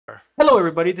Hello,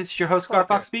 everybody. This is your host, Okay.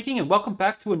 Scarfox speaking, and welcome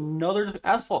back to another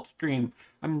Asphalt stream.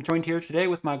 I'm joined here today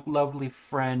with my lovely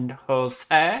friend,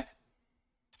 Jose.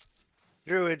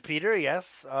 DruidPeter,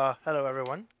 yes. Hello,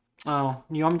 everyone. Oh,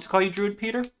 you want me to call you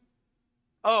DruidPeter?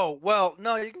 Oh, well,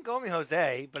 no, you can call me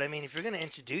Jose, but I mean, if you're going to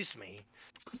introduce me,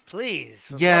 please,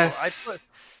 for the love of... Yes. I put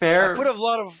Fair. a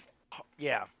lot of...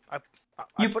 Yeah, I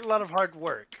You. put a lot of hard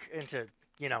work into,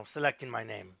 selecting my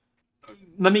name.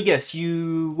 Let me guess.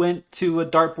 You went to a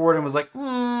dartboard and was like,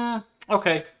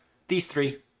 okay, these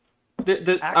three.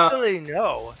 Actually,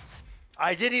 no.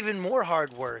 I did even more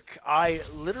hard work.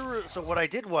 So what I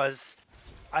did was,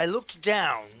 I looked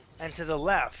down and to the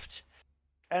left,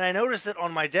 and I noticed that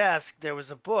on my desk, there was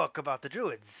a book about the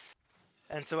Druids.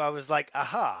 And so I was like,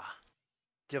 aha,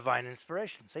 divine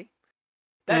inspiration, see?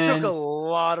 That took a and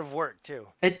lot of work too.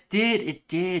 it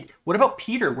did. What about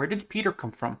Peter? Where did Peter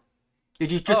come from?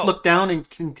 Did you just Oh, look down and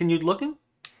continued looking?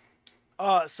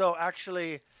 so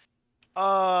actually,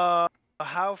 how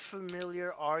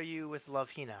familiar are you with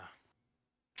Love Hina?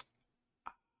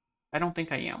 I don't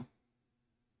think I am.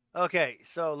 Okay,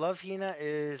 so Love Hina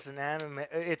is an anime.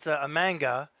 It's a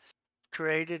manga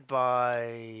created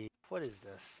by what is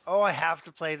this? Oh, I have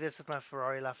to play this with my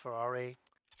Ferrari LaFerrari.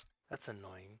 That's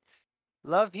annoying.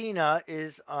 Love Hina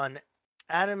is an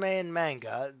anime and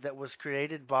manga that was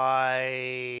created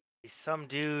by some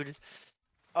dude.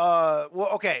 Well,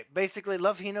 okay. Basically,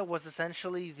 Love Hina was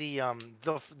essentially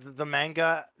the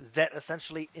manga that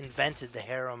essentially invented the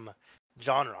harem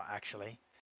genre. Actually,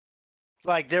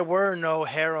 like there were no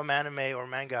harem anime or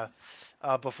manga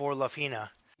before Love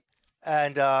Hina,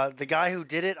 and the guy who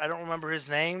did it, I don't remember his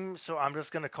name, so I'm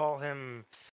just gonna call him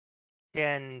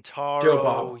Joe Bob.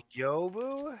 Kentaro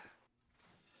Yobu.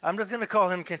 I'm just gonna call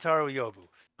him Kentaro Yobu.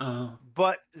 Uh,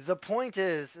 But the point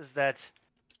is that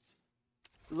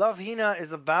Love Hina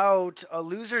is about a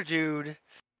loser dude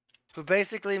who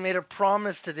basically made a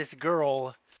promise to this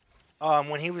girl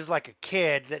when he was like a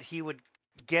kid that he would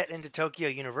get into Tokyo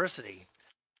University.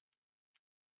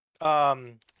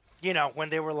 Um, when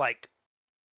they were like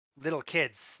little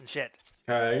kids and shit.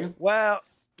 okay. Well,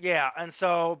 yeah, and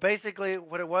so basically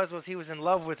what it was he was in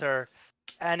love with her,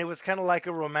 and it was kind of like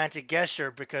a romantic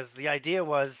gesture because the idea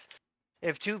was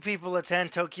if two people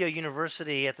attend Tokyo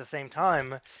University at the same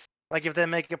time, like if they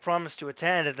make a promise to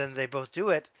attend and then they both do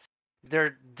it,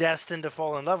 they're destined to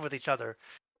fall in love with each other.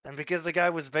 And because the guy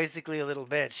was basically a little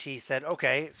bitch, he said,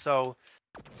 "Okay, so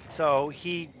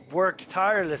he worked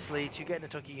tirelessly to get into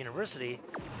Tokyo University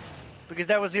because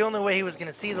that was the only way he was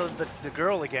going to see the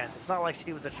girl again. It's not like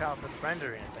she was a childhood friend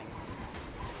or anything."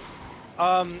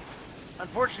 Um,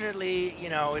 Unfortunately,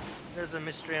 there's a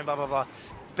mystery and blah blah blah.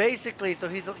 Basically, so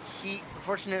he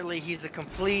unfortunately he's a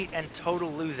complete and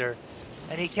total loser,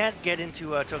 and he can't get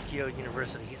into Tokyo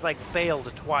University. He's like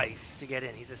failed twice to get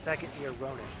in. He's a second year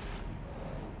Ronin,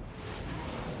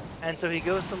 and so he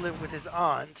goes to live with his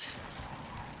aunt,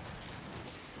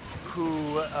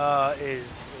 who is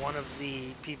one of the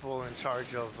people in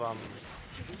charge of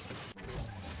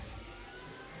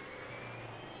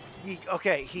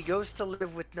he goes to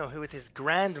live with his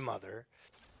grandmother,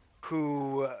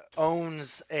 who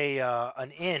owns a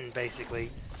an inn basically,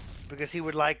 because he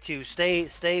would like to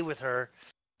stay with her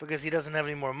because he doesn't have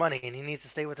any more money and he needs to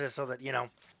stay with her so that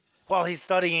while he's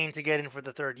studying to get in for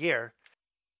the third year.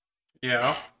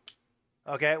 Yeah.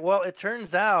 Okay, well it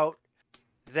turns out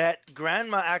that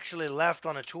grandma actually left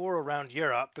on a tour around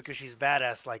Europe because she's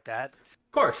badass like that.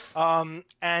 Of course.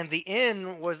 And the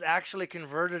inn was actually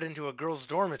converted into a girls'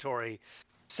 dormitory,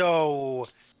 so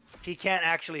he can't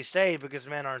actually stay because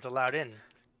men aren't allowed in.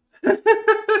 That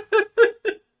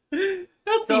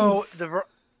So seems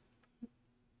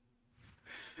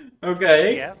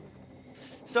okay. yeah.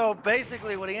 So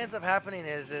basically, what he ends up happening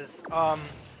is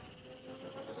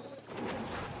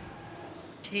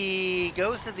he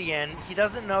goes to the inn. He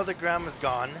doesn't know that grandma's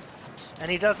gone, and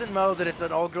he doesn't know that it's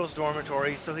an all-girls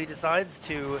dormitory. So he decides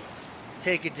to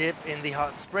take a dip in the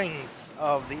hot springs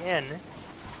of the inn.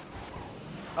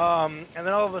 And then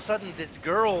all of a sudden, this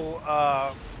girl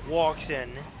walks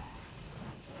in.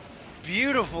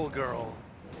 Beautiful girl,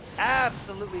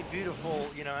 absolutely beautiful,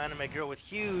 anime girl with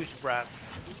huge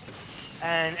breasts.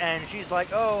 And she's like,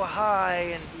 "Oh,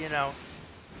 hi," and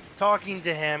talking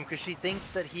to him because she thinks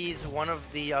that he's one of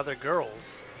the other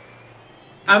girls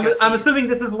because I'm he's assuming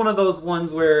this is one of those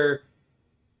ones where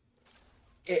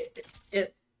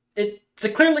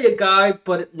it's clearly a guy,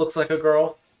 but it looks like a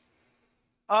girl.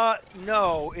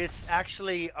 no, it's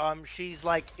actually she's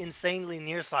like insanely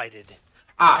nearsighted,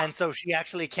 Ah, and so she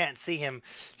actually can't see him.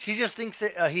 She just thinks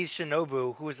that, he's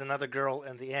Shinobu, who is another girl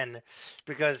in the inn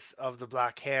because of the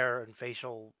black hair and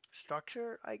facial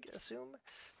structure, I assume.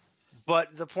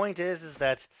 But the point is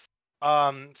that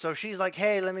so she's like,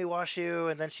 hey, let me wash you,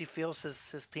 and then she feels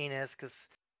his penis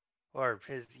or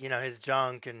his his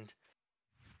junk, and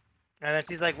then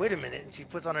she's like, wait a minute, and she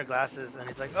puts on her glasses, and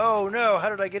he's like, oh no, how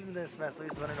did I get in this mess? So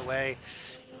he's running away.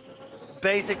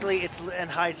 Basically, and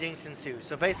hijinks ensue.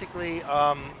 So basically,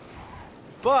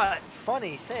 but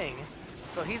funny thing,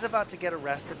 so he's about to get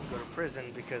arrested and go to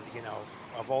prison because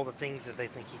of all the things that they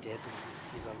think he did because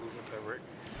he's a loser pervert.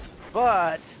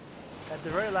 But at the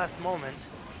very last moment,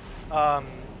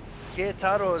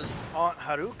 Keitaro's aunt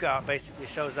Haruka basically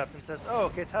shows up and says, "Oh,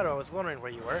 Keitaro, I was wondering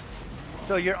where you were."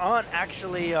 So your aunt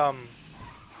actually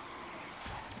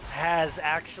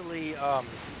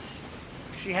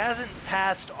she hasn't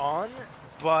passed on,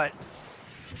 but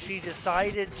she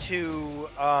decided to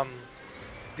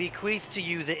bequeath to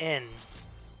you the inn.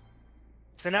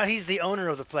 So now he's the owner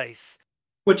of the place.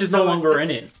 Which is no longer an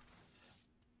inn.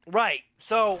 Right.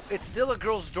 So it's still a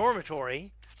girls'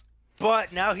 dormitory,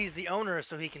 but now he's the owner,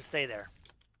 so he can stay there.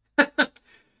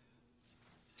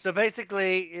 So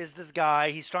basically, is this guy,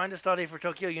 he's trying to study for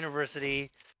Tokyo University,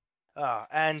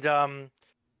 and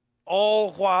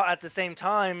all while at the same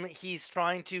time, he's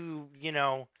trying to,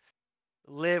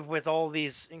 live with all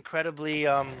these incredibly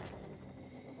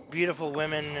beautiful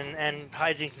women and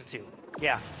hijinks ensue.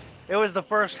 Yeah. It was the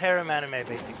first harem anime,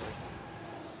 basically.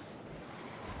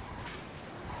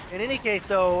 In any case,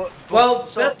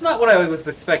 that's not what I was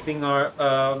expecting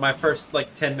my first,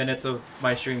 10 minutes of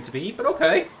my stream to be, but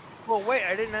okay. Well, wait,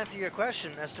 I didn't answer your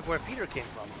question as to where Peter came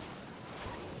from.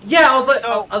 Yeah, I was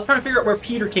trying to figure out where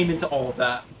Peter came into all of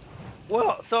that.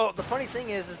 Well, so the funny thing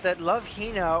is that Love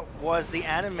Hina was the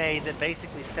anime that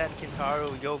basically set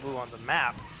Kintaro Yobu on the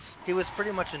map. He was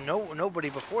pretty much a nobody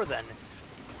before then.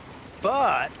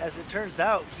 But, as it turns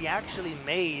out, he actually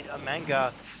made a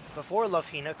manga before Love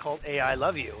Hina called AI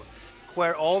Love You,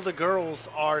 where all the girls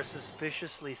are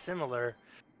suspiciously similar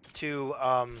to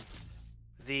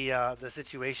the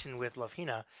situation with Love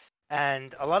Hina,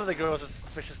 and a lot of the girls are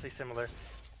suspiciously similar,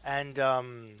 and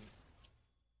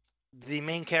the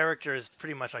main character is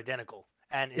pretty much identical,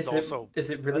 and is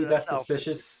it really that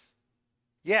suspicious?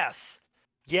 Yes.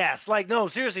 Like, no,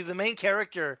 seriously, the main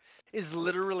character is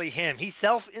literally him. He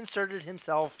self-inserted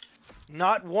himself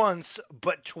not once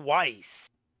but twice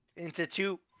into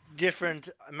 2 different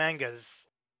mangas,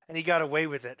 and he got away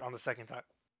with it on the second time.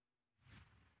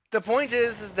 The point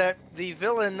is that the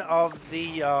villain of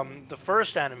the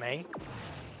first anime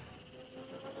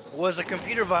was a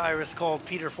computer virus called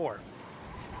Peter 4.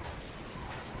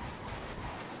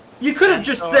 You could have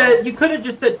just said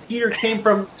Peter came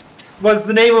from was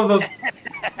the name of a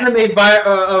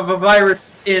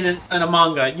virus in a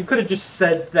manga. You could have just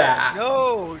said that.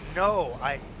 No,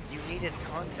 you needed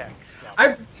context.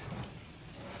 You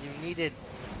needed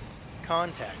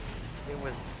context. It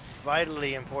was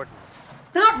vitally important.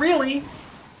 Not really.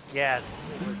 Yes,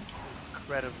 it was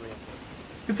incredibly important.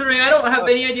 Considering I don't have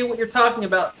any idea what you're talking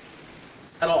about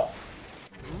at all.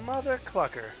 Mother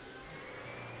clucker.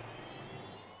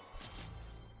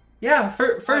 Yeah,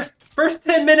 first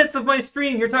 10 minutes of my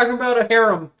stream, you're talking about a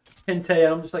harem hentai,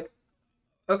 and I'm just like,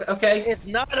 okay. It's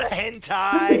not a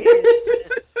hentai.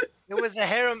 It was a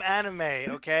harem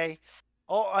anime, okay?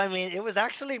 Oh, I mean, it was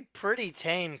actually pretty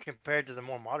tame compared to the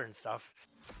more modern stuff.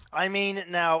 I mean,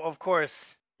 now, of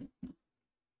course,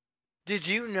 did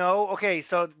you know? Okay,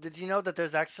 so did you know that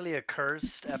there's actually a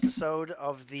cursed episode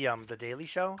of the Daily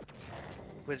Show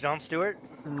with Jon Stewart?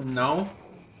 No,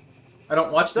 I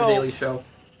don't watch the Daily Show.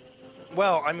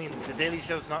 Well, I mean, the Daily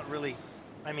Show's not really.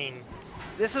 I mean,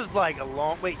 this was like a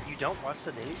long. Wait, you don't watch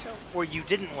the Daily Show, or you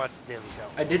didn't watch the Daily Show?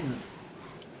 I didn't.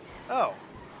 Oh,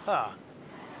 huh.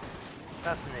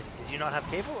 Fascinating. Did you not have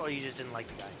cable, or you just didn't like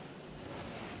the guy?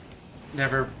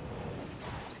 Never.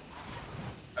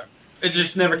 It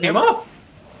just never came up.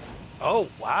 Oh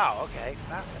wow. Okay,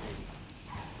 fascinating.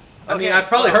 I mean, I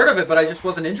probably heard of it, but I just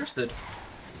wasn't interested.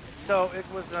 So it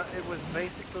was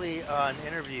basically an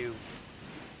interview,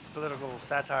 political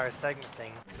satire segment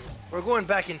thing. We're going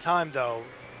back in time though.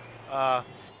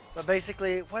 But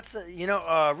basically,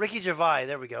 Ricky Gervais.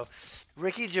 There we go.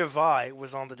 Ricky Gervais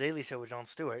was on the Daily Show with Jon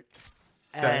Stewart,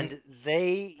 and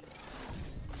they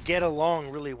get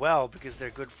along really well because they're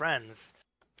good friends.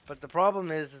 But the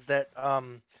problem is that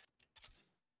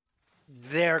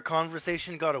their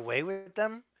conversation got away with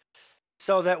them,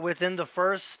 so that within the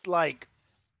first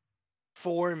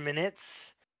 4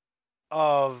 minutes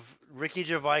of Ricky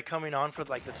Gervais coming on for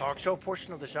the talk show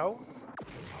portion of the show,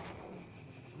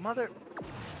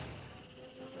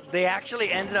 they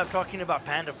actually ended up talking about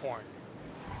panda porn,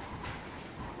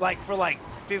 for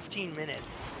 15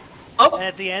 minutes. Oh. And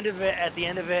at the end of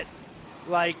it,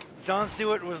 Like, Jon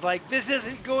Stewart was like, this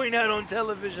isn't going out on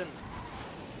television.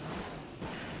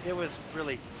 It was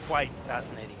really quite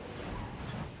fascinating.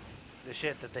 The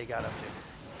shit that they got up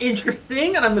to.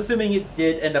 Interesting, and I'm assuming it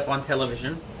did end up on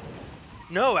television.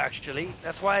 No, actually,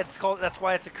 that's why it's called. That's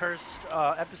why it's a cursed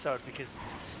episode, because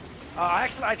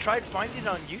I tried finding it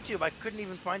on YouTube. I couldn't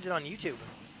even find it on YouTube.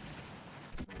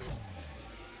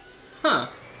 Huh.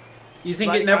 You think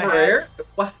Like, it never aired?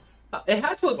 Well, it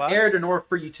had to have What? aired in order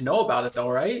for you to know about it, though,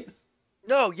 right?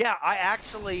 No, yeah, I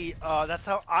actually that's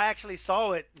how I actually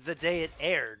saw it the day it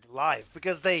aired live,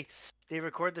 because they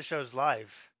record the shows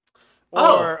live.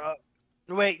 Oh. Or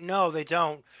wait, no, they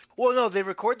don't. Well, no, they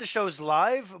record the shows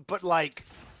live, but like,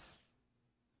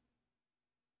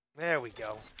 there we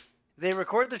go. They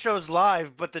record the shows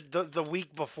live, but the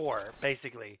week before,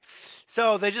 basically.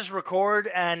 So they just record,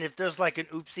 and if there's like an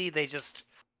oopsie,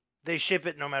 they ship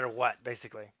it no matter what,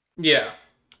 basically. Yeah.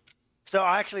 So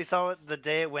I actually saw it the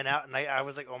day it went out, and I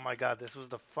was like, oh my god, this was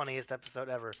the funniest episode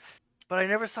ever. But I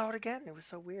never saw it again. It was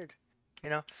so weird. You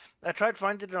know, I tried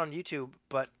finding it on YouTube,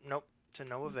 but nope, to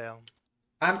no avail.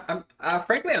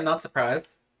 Frankly, I'm not surprised.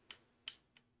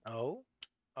 Oh,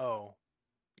 oh,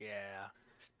 yeah.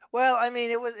 Well, I mean,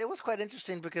 it was quite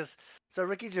interesting because so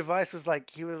Ricky Gervais was like,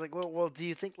 he was like, well, do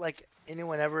you think like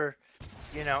anyone ever,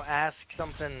 ask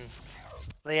something?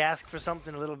 They ask for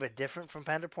something a little bit different from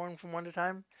Panda Porn from one to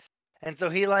time, and so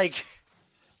he like,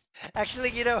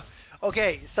 actually,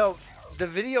 okay, so the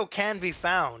video can be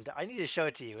found. I need to show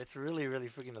it to you. It's really, really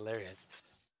freaking hilarious.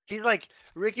 He's like,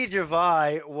 Ricky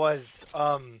Gervais was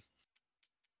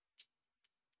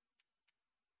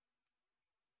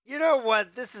You know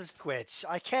what? This is Twitch.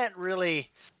 I can't really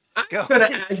go.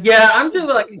 I'm just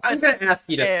like, I'm gonna ask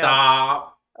you to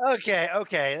stop. Okay.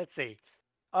 Let's see.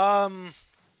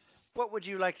 What would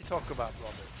you like to talk about,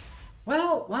 Robert?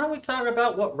 Well, why don't we talk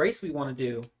about what race we want to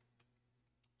do?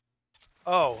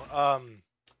 Oh,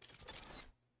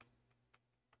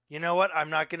 you know what? I'm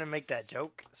not gonna make that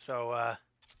joke. So,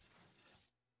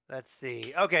 let's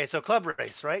see. Okay, so club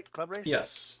race, right? Club race.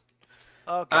 Yes.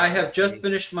 Okay. I have just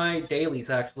finished my dailies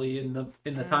actually in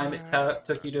the time it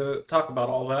took you to talk about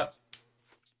all that.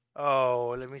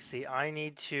 Oh, let me see. I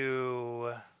need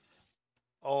to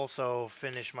also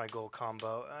finish my goal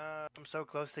combo. I'm so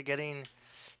close to getting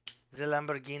the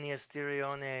Lamborghini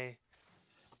Asterione.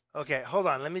 Okay, hold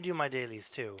on. Let me do my dailies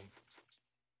too.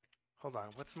 Hold on.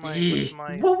 What's my?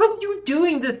 What were you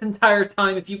doing this entire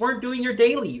time if you weren't doing your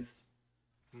dailies?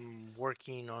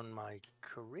 Working on my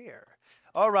career.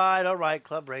 All right.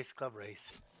 Club race.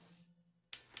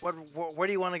 Where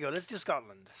do you want to go? Let's do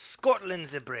Scotland.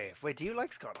 Scotland's the brave. Wait, do you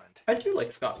like Scotland? I do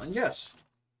like Scotland, yes.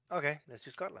 Okay, let's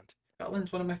do Scotland.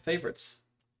 Scotland's one of my favorites.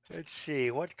 Let's see.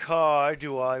 What car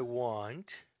do I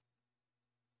want?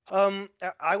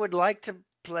 I would like to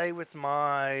play with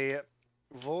my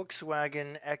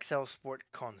Volkswagen XL Sport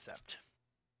Concept.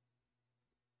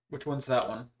 Which one's that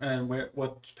one? And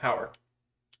what's power?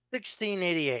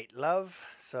 1688, love.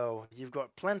 So you've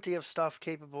got plenty of stuff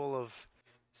capable of...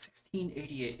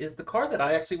 1688 is the car that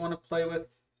I actually want to play with.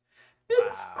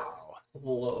 It's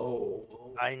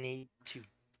low. I need to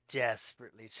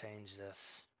desperately change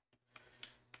this.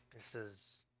 This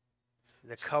is...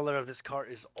 The color of this car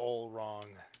is all wrong.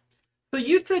 So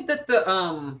you said that the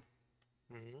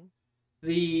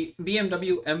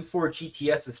BMW M4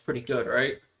 GTS is pretty good,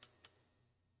 right?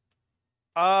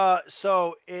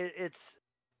 So it's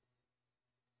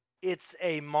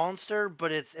a monster,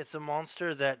 but it's a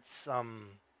monster that's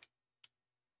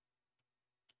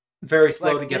very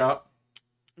slow to get up.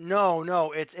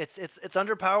 No, it's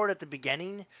underpowered at the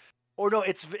beginning, or no,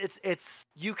 it's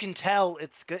you can tell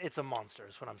it's a monster.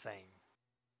 Is what I'm saying.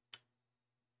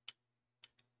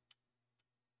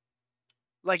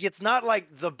 Like, it's not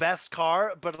like the best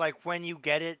car, but like when you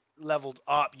get it leveled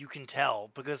up, you can tell,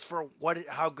 because for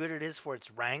how good it is for its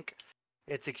rank,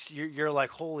 you're like,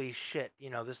 holy shit,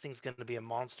 this thing's gonna be a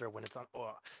monster when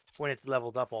it's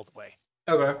leveled up all the way.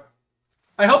 Okay,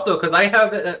 I hope so, because I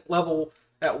have it at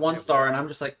 1 star, and I'm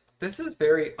just like, this is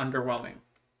very underwhelming.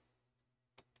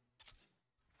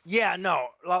 Yeah, no,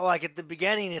 like at the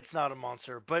beginning, it's not a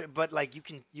monster, but like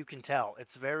you can tell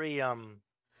it's very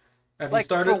Have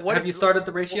you started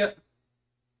the race yet?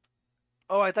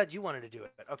 Oh, I thought you wanted to do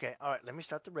it. Okay, all right. Let me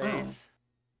start the race.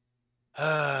 Oh.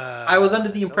 I was under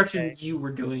the impression you were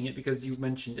doing it because you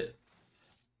mentioned it.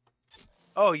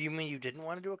 Oh, you mean you didn't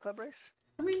want to do a club race?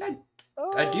 I mean, I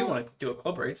do want to do a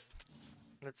club race.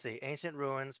 Let's see. Ancient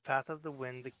Ruins, Path of the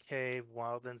Wind, The Cave,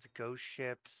 Wildlands, Ghost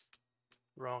Ships,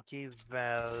 Rocky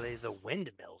Valley, The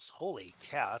Windmills. Holy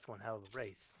cow, that's one hell of a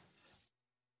race.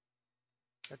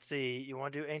 Let's see. You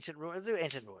want to do Ancient Ruins? Let's do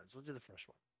Ancient Ruins. We'll do the first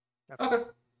one. Okay.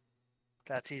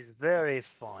 That is very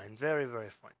fine. Very, very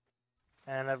fine.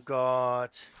 And I've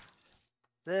got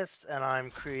this, and I'm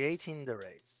creating the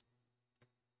race.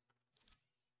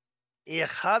 Ich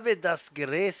habe das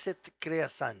Geräset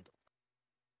creando.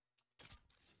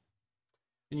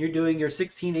 And you're doing your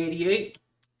 1688?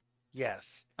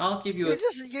 Yes. I'll give you You're a...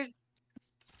 just, you're...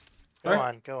 Go Sorry?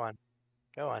 on, go on.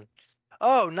 Go on.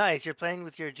 Oh, nice. You're playing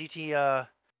with your GT,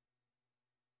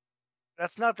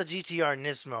 That's not the GTR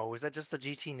Nismo. Is that just the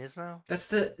GT Nismo? That's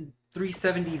the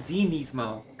 370Z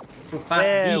Nismo from Class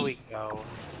There B. we go.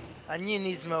 I knew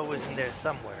Nismo was in there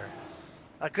somewhere.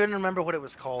 I couldn't remember what it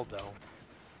was called, though.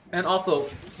 And also,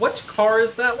 which car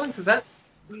is that one? Because that...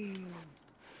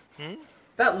 Hmm?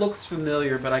 That looks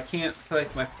familiar, but I can't place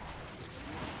my...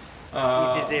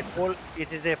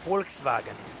 It is a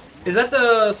Volkswagen. Is that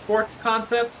the sports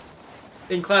concept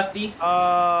in Class D?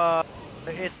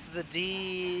 It's the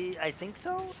D. I think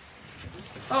so.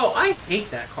 Oh, I hate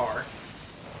that car.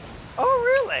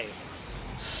 Oh, really?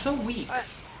 So weak.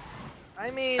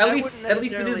 I mean, At I least, wouldn't at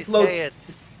least it necessarily is low. say it.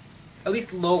 At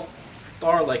least low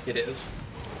star like it is.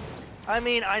 I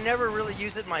mean, I never really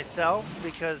use it myself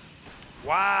because,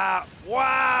 wow.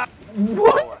 What?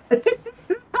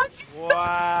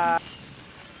 Wow.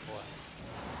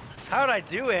 How'd I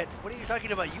do it? What are you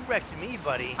talking about? You wrecked me,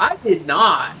 buddy. I did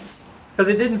not. Because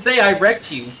it didn't say I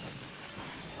wrecked you.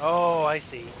 Oh, I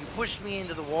see. You pushed me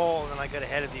into the wall, and then I got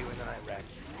ahead of you, and then I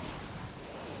wrecked.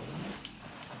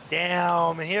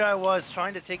 Damn, and here I was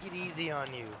trying to take it easy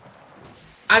on you.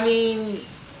 I mean...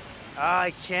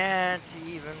 I can't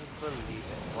even believe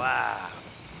it. Wow.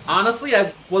 Honestly,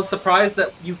 I was surprised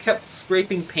that you kept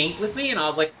scraping paint with me, and I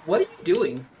was like, what are you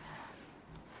doing?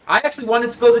 I actually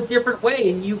wanted to go the different way,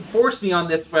 and you forced me on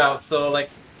this route, so, like,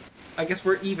 I guess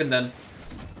we're even then.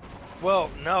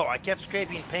 Well, no, I kept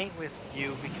scraping paint with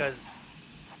you because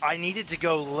I needed to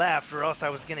go left, or else I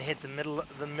was going to hit the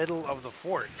middle of the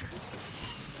fork.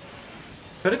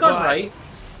 Could have gone right.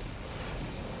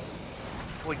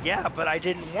 Well, yeah, but I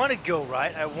didn't want to go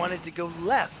right. I wanted to go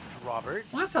left, Robert.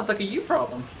 Well, that sounds like a you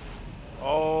problem.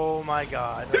 Oh my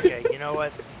God. Okay, you know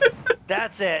what?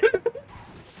 That's it.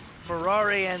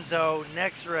 Ferrari Enzo,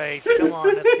 next race. Come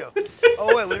on, let's go.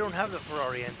 Oh wait, we don't have the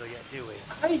Ferrari Enzo yet, do we?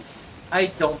 I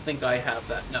don't think I have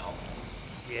that. No.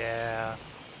 Yeah.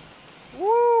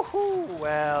 Woohoo!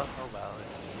 Well, oh well.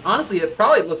 Honestly, it's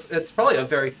probably a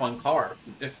very fun car.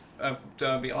 If I'm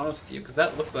to be honest with you, because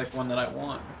that looks like one that I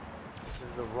want. This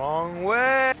is the wrong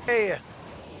way.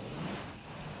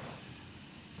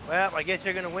 Well, I guess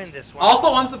you're gonna win this one.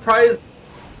 Also, I'm surprised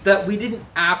that we didn't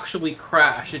actually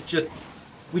crash.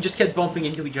 We just kept bumping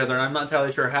into each other, and I'm not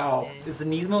entirely sure how. Is the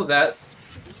Nismo that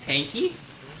tanky?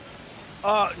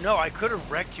 No, I could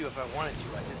have wrecked you if I wanted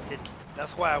to. I just didn't.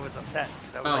 That's why I was upset.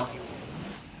 Because I was like you.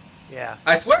 Yeah.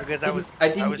 I swear because I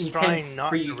didn't was intend trying not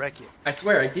for you to wreck you. I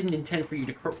swear I didn't intend for you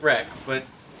to wreck, but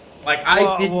like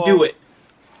I didn't do it.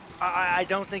 I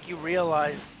don't think you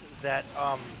realized that.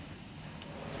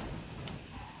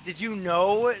 Did you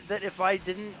know that if I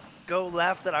didn't go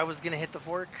left, that I was gonna hit the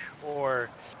fork, or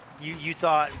you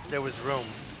thought there was room?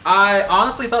 I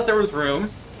honestly thought there was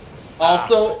room.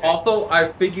 Also,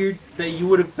 I figured that you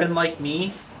would have been like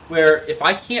me, where if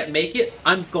I can't make it,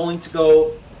 I'm going to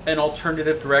go an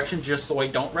alternative direction just so I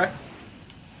don't wreck.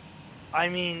 I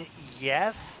mean,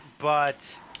 yes, but...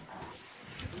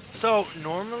 So,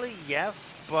 normally,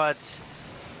 yes, but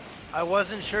I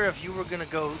wasn't sure if you were going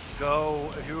to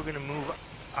if you were going to move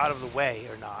out of the way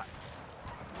or not.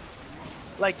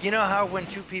 Like, you know how when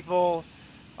two people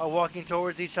are walking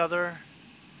towards each other...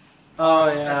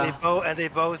 Oh yeah. And they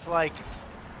both like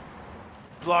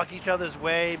block each other's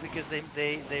way because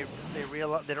they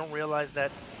don't realize that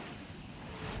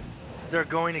they're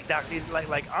going exactly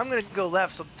like I'm gonna go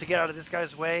left to get out of this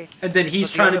guy's way. And then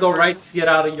he's trying to go right to get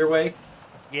out of your way.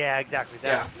 Yeah, exactly.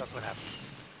 That's what happened.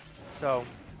 So,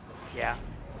 yeah.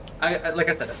 I like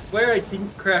I said, I swear I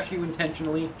didn't crash you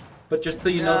intentionally, but just so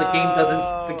you know,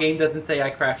 the game doesn't say I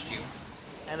crashed you.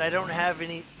 And I don't have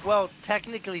any. Well,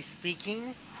 technically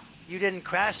speaking, you didn't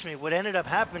crash me. What ended up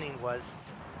happening was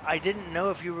I didn't know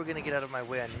if you were going to get out of my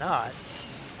way or not,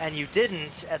 and you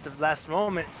didn't at the last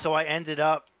moment, so I ended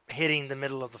up hitting the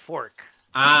middle of the fork.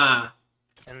 Ah.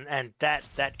 And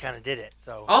that kind of did it.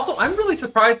 So also, I'm really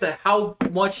surprised at how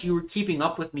much you were keeping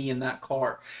up with me in that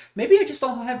car. Maybe I just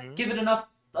don't have given enough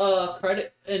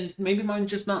credit, and maybe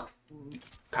mine's just not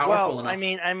powerful enough.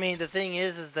 I mean, the thing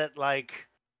is that like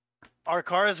our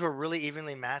cars were really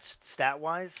evenly matched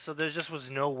stat-wise, so there just was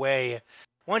no way.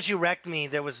 Once you wrecked me,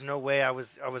 there was no way I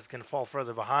was gonna fall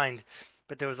further behind,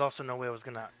 but there was also no way I was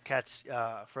gonna catch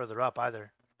further up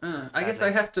either. I guess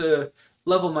I have to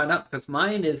level mine up because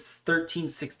mine is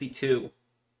 1362.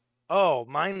 Oh,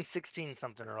 mine's 16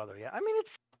 something or other. Yeah, I mean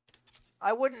it's.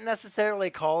 I wouldn't necessarily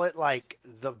call it like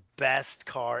the best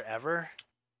car ever.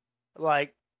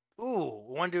 Like, ooh,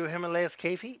 want to do Himalayas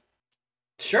cave heat?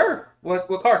 Sure. What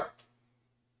car?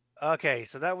 Okay,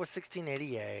 so that was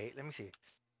 1688. Let me see.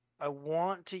 I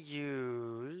want to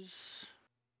use.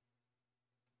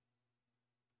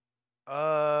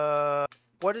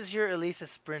 What is your Elisa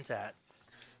Sprint at?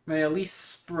 My Elise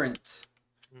Sprint.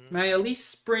 Mhm. My Elise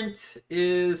Sprint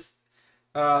is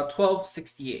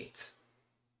 1268.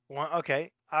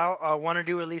 Okay, I want to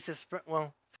do Elisa Sprint.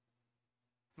 Well,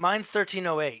 mine's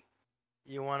 1308.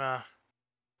 You want to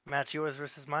match yours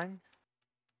versus mine?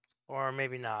 Or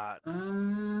maybe not.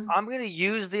 I'm going to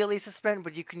use the Elisa Sprint,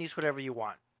 but you can use whatever you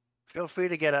want. Feel free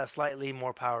to get a slightly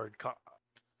more powered car.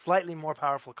 Slightly more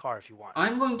powerful car if you want.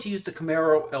 I'm going to use the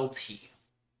Camaro LT.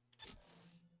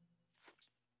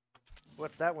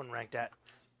 What's that one ranked at?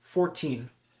 14.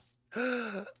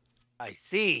 I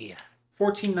see.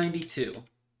 1492.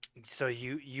 So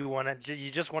you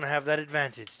just want to have that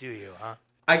advantage, do you, huh?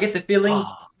 I get the feeling.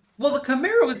 Well, the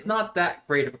Camaro is not that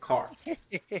great of a car.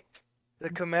 The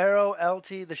Camaro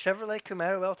LT, the Chevrolet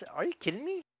Camaro LT. Are you kidding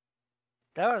me?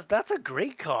 That's a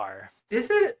great car. Is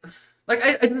it? Like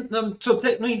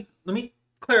let me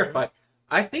clarify.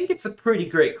 I think it's a pretty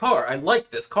great car. I like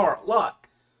this car a lot,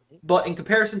 but in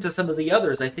comparison to some of the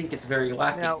others, I think it's very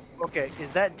lacking. Now, okay,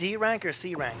 is that D rank or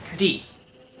C rank? D.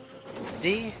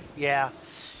 D? Yeah.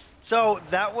 So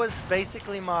that was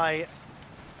basically my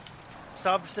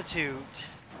substitute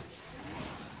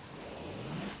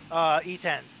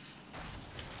E10s.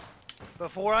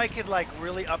 Before I could like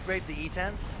really upgrade the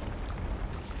E10s.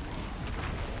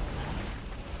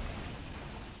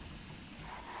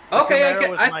 Okay,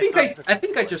 I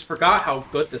think I just forgot how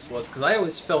good this was because I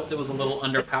always felt it was a little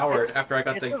underpowered after I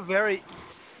got It's a very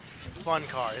fun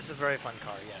car. It's a very fun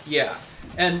car, yes. Yeah,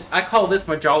 and I call this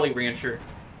my Jolly Rancher.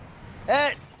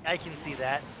 I can see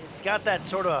that. It's got that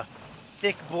sort of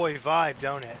thick boy vibe,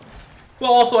 don't it?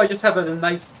 Well, also I just have a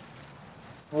nice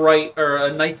bright or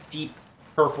a nice deep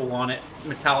purple on it,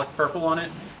 metallic purple on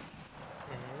it.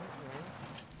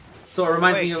 So it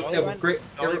reminds me of a great.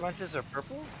 Jolly Ranchers are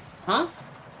purple? Huh?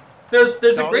 There's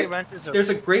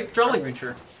a grape Jolly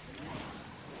Rancher.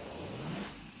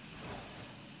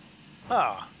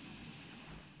 Huh.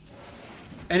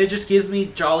 And it just gives me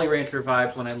Jolly Rancher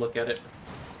vibes when I look at it.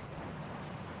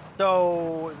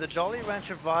 So the Jolly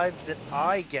Rancher vibes that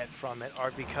I get from it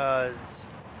are because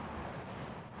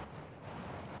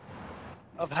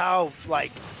of how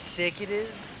like thick it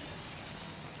is.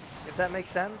 If that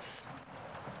makes sense.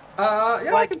 Yeah,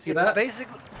 like, I can see that.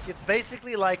 It's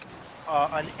basically like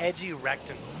an edgy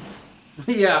rectangle.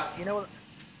 Yeah. You know,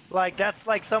 like that's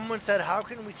like someone said, how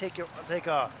can we take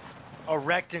a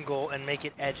rectangle and make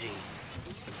it edgy?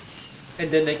 And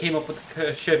then they came up with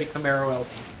the Chevy Camaro LT.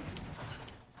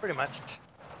 Pretty much.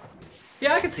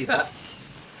 Yeah, I can see that.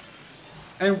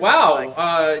 And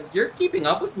wow, you're keeping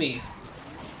up with me.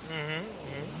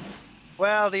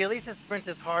 Well, the Elisa Sprint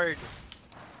is hard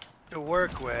to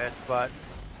work with, but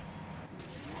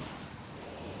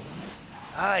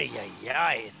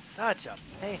it's such a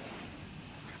pain.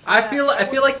 I feel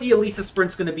like the Elisa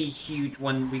Sprint's gonna be huge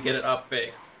when we get it up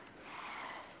big.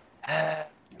 This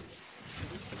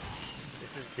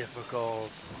is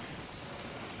difficult.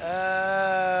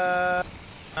 Are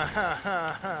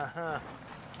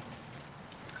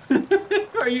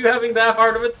you having that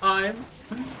hard of a time?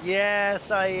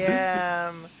 Yes, I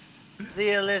am.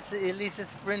 The Elisa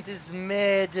Sprint is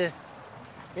mid.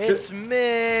 It's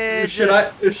mid. Should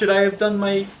I have done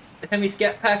my Hemi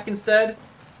Scat Pack instead?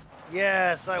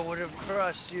 Yes, I would have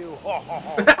crushed you.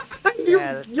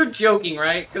 You're joking,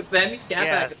 right? Because the Hemi Scat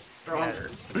Pack is stronger.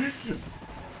 Yes.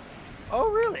 Oh,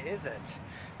 really? Is it?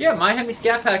 Yeah, my Hemi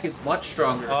Scat Pack is much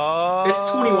stronger. Oh. It's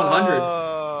 2100.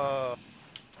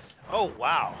 Oh,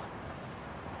 wow.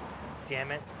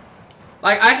 Damn it.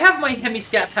 Like, I have my Hemi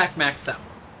Scat Pack maxed out.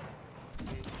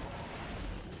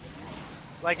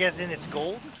 Like as in it's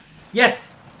gold?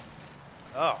 Yes.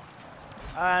 Oh.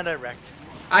 And I wrecked.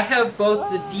 I have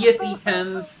both the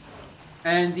DSE-10s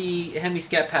and the Hemi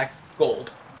Scat Pack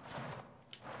gold.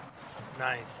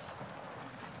 Nice.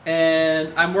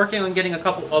 And I'm working on getting a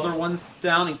couple other ones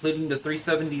down, including the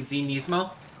 370Z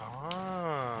Nismo.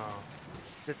 Oh.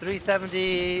 The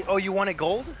 370... Oh, you want it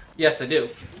gold? Yes, I do.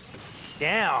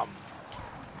 Damn.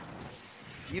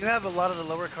 You have a lot of the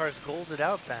lower cars golded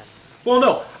out then. Well,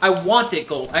 no, I want it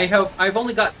gold. I've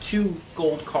only got 2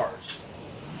 gold cars.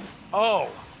 Oh,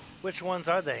 which ones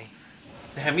are they?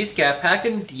 The Hemi Scat Pack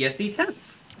and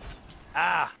DSE-10s.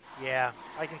 Ah, yeah,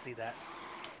 I can see that.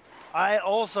 I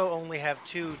also only have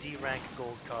 2 D rank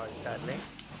gold cars, sadly.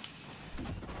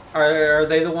 Are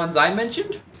they the ones I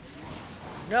mentioned?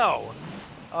 No,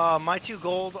 my 2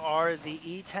 gold are the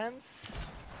E10s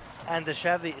and the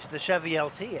Chevy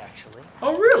LT actually.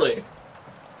 Oh, really?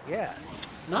 Yes.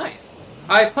 Nice.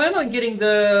 I plan on getting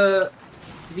the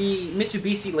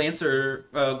Mitsubishi Lancer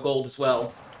gold as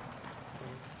well.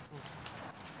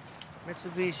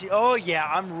 Mitsubishi. Oh yeah,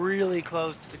 I'm really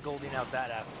close to golding out that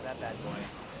bad boy.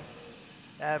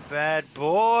 That bad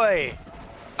boy.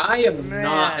 I am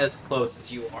not Man. as close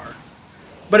as you are.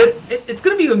 But it's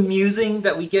going to be amusing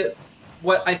that we get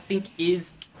what I think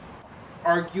is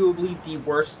arguably the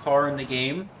worst car in the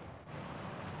game.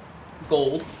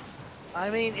 Gold. I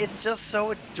mean, it's just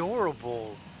so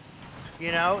adorable.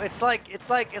 You know, it's like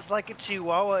a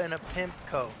Chihuahua in a pimp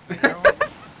coat. You know,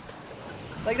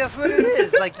 like that's what it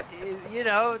is. Like, you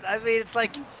know, I mean, it's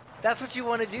like that's what you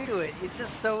want to do to it. It's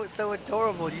just so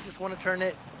adorable. You just want to turn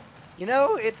it. You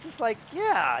know, it's just like,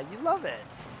 yeah, you love it.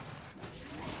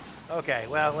 Okay,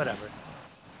 well, whatever.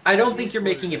 I don't It think is you're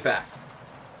what making it it back.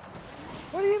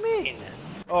 What do you mean?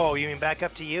 Oh, you mean back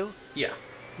up to you? Yeah.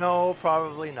 No,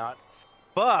 probably not.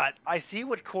 But I see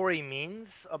what Corey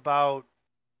means about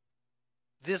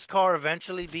this car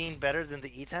eventually being better than the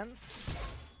E10s.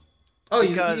 Oh,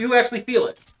 Because, you actually feel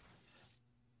it.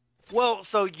 well,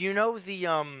 so you know the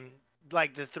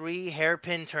like the 3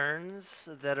 hairpin turns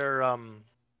that are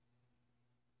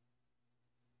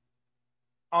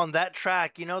on that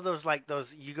track, you know those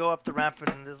you go up the ramp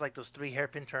and there's like those 3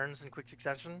 hairpin turns in quick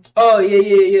succession? Oh,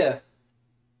 yeah.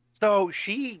 So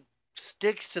she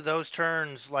sticks to those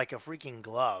turns like a freaking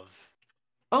glove.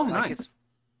 Oh, Like nice. it's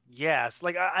yes,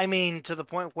 like I mean to the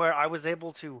point where I was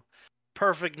able to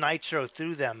perfect nitro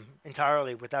through them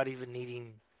entirely without even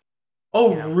needing,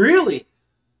 Oh, you know. really?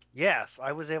 Yes,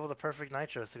 I was able to perfect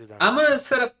nitro through them. I'm gonna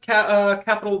set up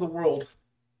capital of the world.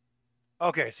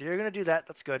 Okay, so you're gonna do that.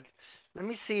 That's good. Let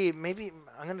me see. Maybe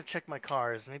I'm gonna check my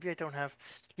cars. Maybe I don't have.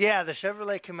 Yeah, the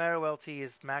Chevrolet Camaro LT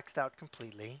is maxed out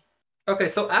completely. Okay,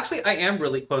 so actually, I am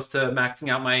really close to maxing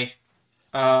out my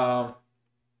uh,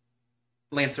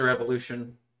 Lancer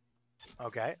Evolution.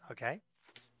 Okay, okay.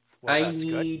 Well, I that's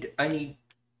good. need I need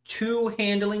two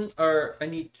handling or I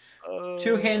need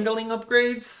two Uh, handling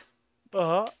upgrades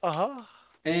uh-huh.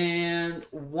 and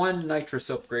one nitrous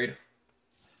upgrade,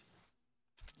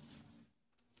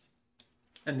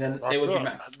 and then it That's would be it.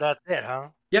 max. That's it, huh?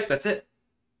 Yep, that's it.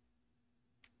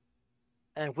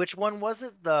 And which one was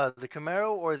it? The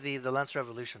Camaro or the Lancer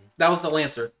Evolution? That was the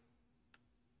Lancer.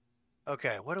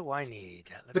 Okay, what do I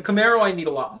need? Let The me see. Camaro I need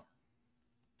a lot more.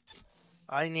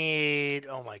 I need.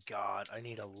 Oh my god, I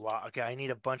need a lot. Okay, I need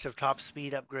a bunch of top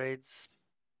speed upgrades,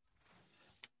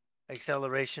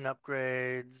 acceleration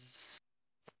upgrades.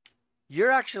 You're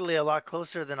actually a lot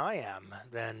closer than I am.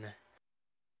 Then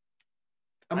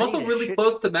I'm I need also a really shit.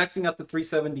 close to maxing out the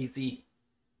 370Z.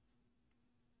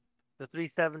 The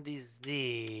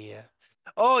 370Z.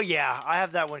 Oh yeah, I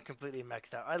have that one completely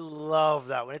maxed out. I love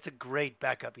that one. It's a great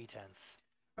backup E10s.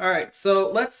 All right, so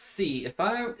let's see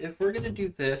if we're gonna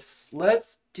do this.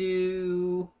 Let's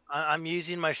do. I'm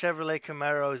using my Chevrolet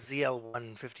Camaro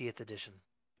ZL1 50th edition.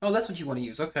 Oh, that's what you want to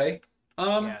use. Okay.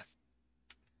 Um, Yes,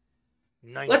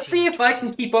 let's see if I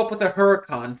can 1920. keep up with a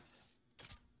Huracan.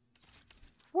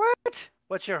 What?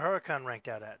 What's your Huracan ranked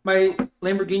out at? My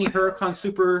Lamborghini Huracan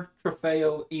Super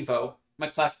Trofeo Evo, my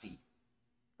Class D.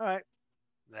 All right.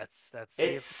 Let's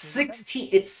see It's if we can get them. 16.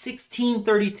 It's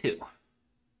 1632.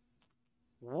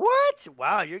 What?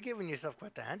 Wow, you're giving yourself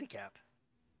quite the handicap.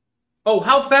 Oh,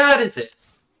 how bad is it?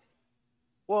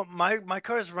 Well, my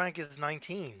car's rank is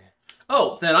 19.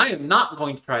 Oh, then I am not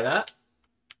going to try that.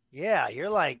 Yeah, you're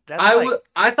like that's like.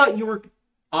 I thought you were.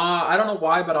 I don't know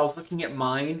why, but I was looking at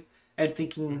mine and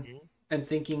thinking Mhm. and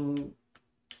thinking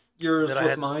yours That I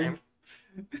was had the mine. same.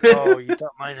 Oh, you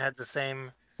thought mine had the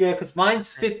same. Yeah, because mine's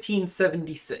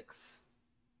 1576.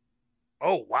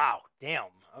 Oh wow,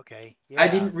 damn. Okay, I yeah.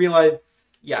 didn't realize.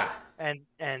 Yeah, And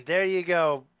there you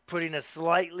go, putting a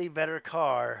slightly better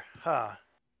car, huh?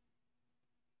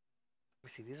 Let me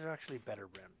see. These are actually better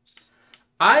rims.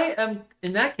 I am.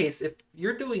 In that case, if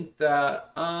you're doing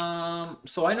that,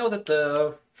 so I know that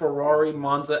the Ferrari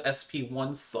Monza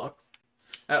SP1 sucks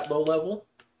at low level.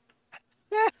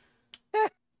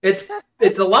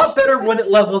 It's a lot better when it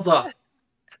levels up.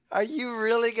 Are you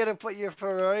really gonna put your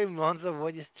Ferrari Monza?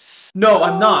 What you? No,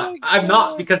 I'm Oh not. my I'm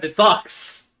not god! because it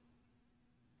sucks.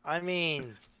 I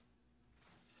mean,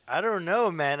 I don't know,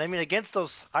 man. I mean, against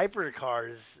those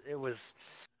hypercars, it was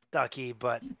sucky,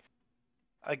 but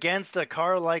against a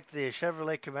car like the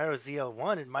Chevrolet Camaro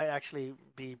ZL1, it might actually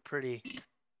be pretty.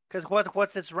 Because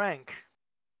what's its rank?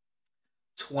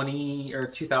 20 or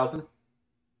 2000.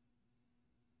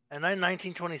 And then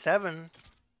 1927.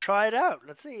 Try it out.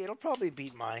 Let's see. It'll probably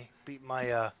beat my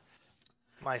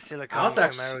my Silicon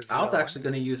Camaro I was ZL1. actually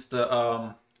going to use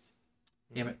the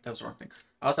damn it, that was the wrong thing.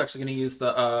 I was actually going to use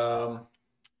the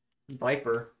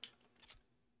Viper.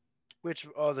 Which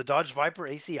the Dodge Viper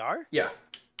ACR? Yeah.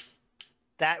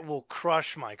 That will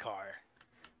crush my car.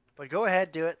 But go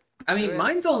ahead, do it. I mean,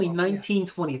 mine's only yeah.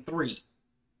 1923.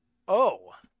 Oh.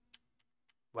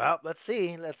 Well, let's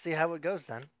see. Let's see how it goes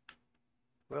then.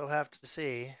 We'll have to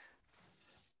see.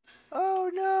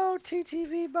 Oh no,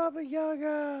 TTV Baba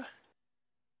Yaga.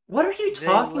 What are you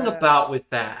talking about with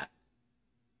that?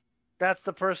 That's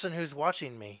the person who's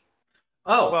watching me.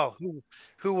 Oh. Well,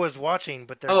 who was watching,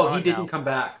 but they're Oh, he didn't now. come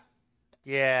back.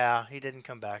 Yeah, he didn't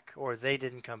come back. Or they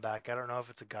didn't come back. I don't know if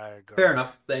it's a guy or a girl. Fair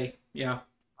enough. Yeah.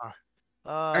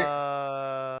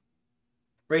 Right.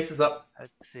 Race is up.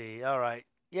 Let's see. All right.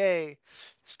 Yay.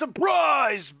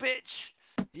 Surprise, bitch!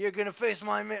 You're going to face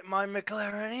my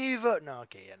McLaren Eva. No,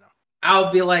 okay, yeah, no.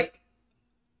 I'll be like,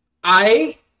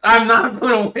 I'm not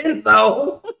going to win,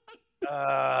 though.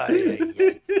 Yeah.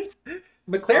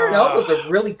 McLaren Elba is a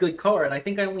really good car, and I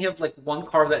think I only have like one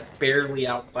car that barely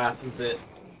outclasses it.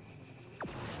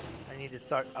 I need to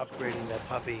start upgrading that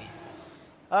puppy.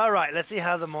 All right, let's see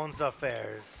how the Monza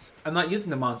fares. I'm not using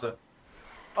the Monza.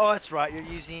 Oh, that's right. You're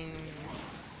using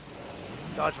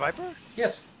Dodge Viper?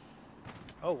 Yes.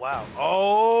 Oh, wow.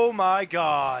 Oh, my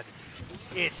God.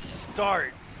 It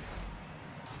starts.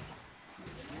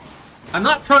 I'm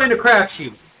not trying to crash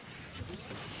you.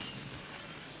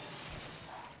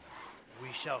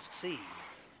 We shall see.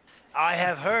 I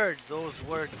have heard those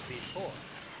words before.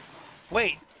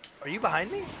 Wait, are you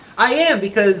behind me? I am,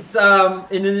 because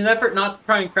in an effort not to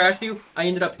try and crash you, I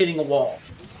ended up hitting a wall.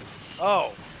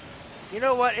 Oh. You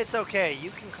know what? It's okay.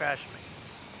 You can crash me.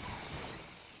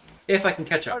 If I can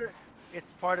catch up.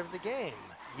 It's part of the game.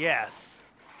 Yes.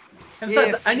 And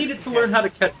besides, I needed to learn how to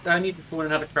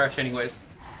crash anyways.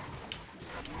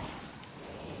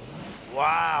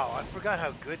 Wow, I forgot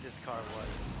how good this car was.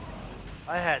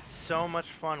 I had so much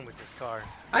fun with this car.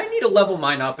 I need to level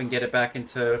mine up and get it back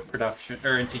into production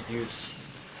or into use.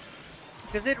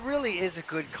 Because it really is a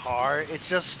good car. It's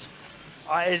just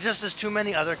there's too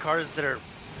many other cars that are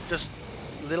just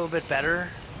a little bit better.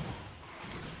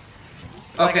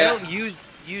 Like, Okay. I don't use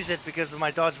it because of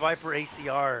my Dodge Viper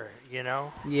ACR, you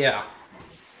know? Yeah.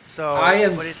 So I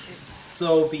am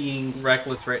so being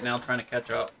reckless right now trying to catch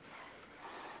up.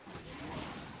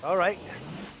 All right.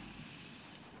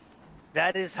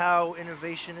 That is how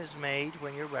innovation is made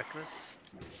when you're reckless.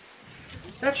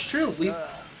 That's true.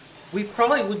 We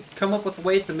probably would come up with a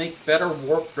way to make better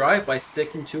warp drive by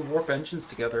sticking two warp engines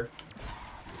together.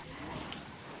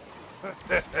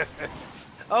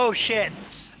 Oh shit!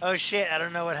 Oh shit! I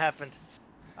don't know what happened.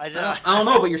 I don't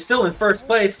know, but you're still in first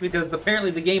place because apparently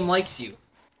the game likes you.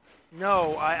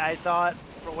 No, I thought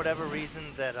for whatever reason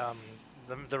that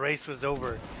the race was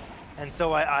over, and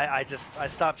so I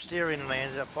stopped steering and I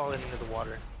ended up falling into the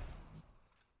water.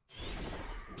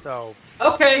 So.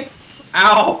 Okay.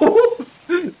 Ow.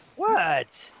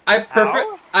 What? I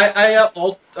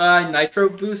nitro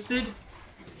boosted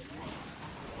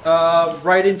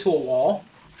right into a wall.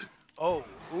 Oh,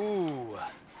 ooh.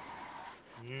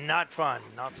 Not fun.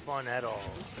 Not fun at all.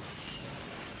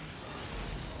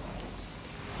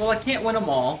 Well, I can't win them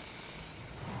all.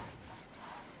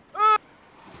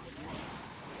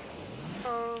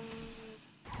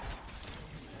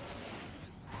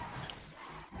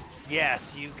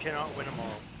 Yes, you cannot win them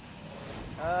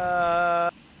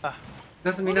all.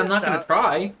 Doesn't mean I'm not going to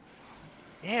try.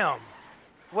 Damn.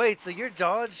 Wait, so your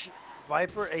Dodge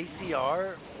Viper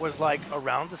ACR was like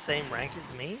around the same rank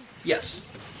as me? Yes.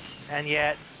 And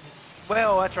yet,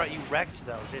 well, that's right. You wrecked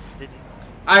though, didn't?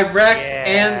 I wrecked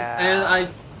and I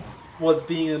was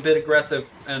being a bit aggressive,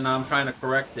 and I'm trying to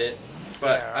correct it,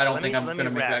 but yeah, I don't think I'm going to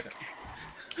make that.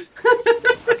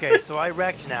 Okay, so I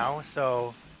wrecked now.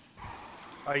 So,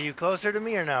 are you closer to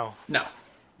me or no? No.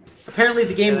 Apparently,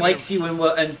 the game likes you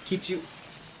and keeps you.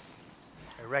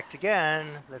 I wrecked again.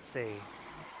 Let's see.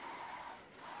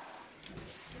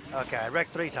 Okay, I wrecked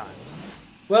 3 times.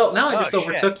 Well, now I just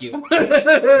overtook you.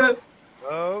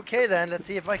 Okay, then. Let's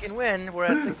see if I can win. We're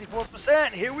at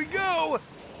 64%. Here we go.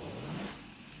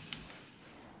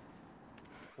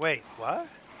 Wait, what?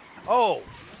 Oh,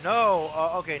 no.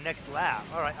 Okay, next lap.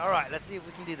 All right. Let's see if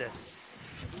we can do this.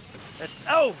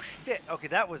 Oh, shit. Okay,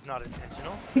 that was not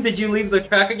intentional. Did you leave the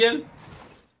track again?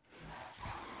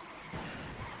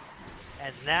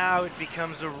 And now it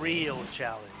becomes a real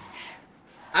challenge.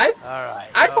 I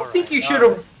don't think you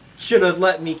should have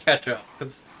let me catch up,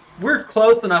 because we're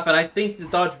close enough, and I think the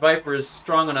Dodge Viper is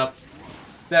strong enough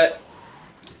that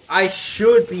I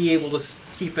should be able to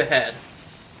keep ahead.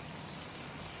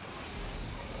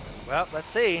 Well, let's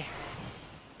see.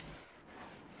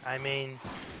 I mean,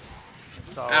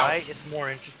 it's all Ow. right. It's more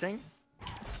interesting.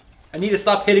 I need to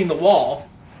stop hitting the wall.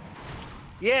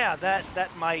 Yeah, that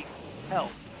might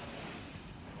help.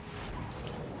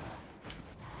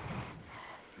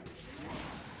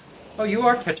 Oh, you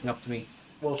are catching up to me.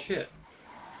 Well, shit.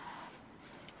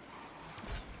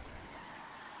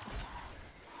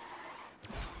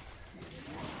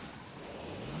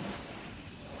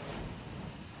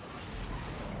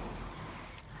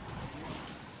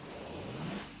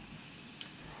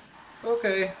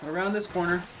 Okay, around this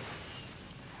corner.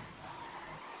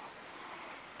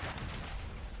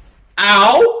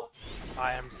 Ow!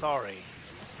 I am sorry.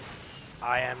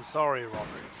 I am sorry, Robert.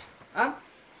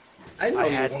 I know I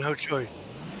you had won't. no choice.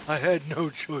 I had no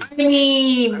choice. I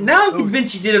mean, now I'm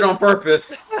convinced you did it on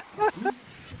purpose.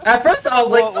 At first, I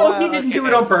was like, oh, he didn't do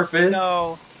it on purpose.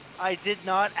 No, I did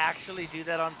not actually do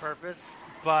that on purpose,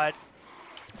 but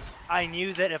I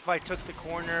knew that if I took the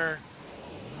corner...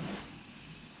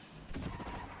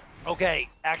 Okay,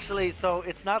 actually, so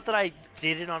it's not that I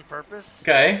did it on purpose.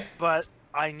 Okay. But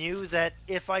I knew that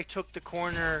if I took the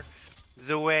corner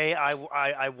the way I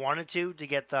wanted to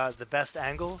get the best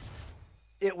angle,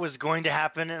 it was going to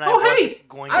happen, and I wasn't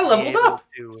going to be able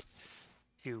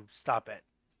to stop it.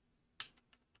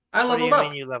 I leveled up. What do you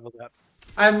mean you leveled up?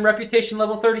 I'm reputation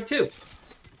level 32.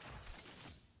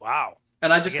 Wow.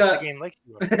 And I just got the game likes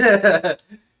you.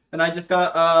 and I just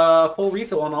got a full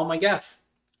refill on all my gas.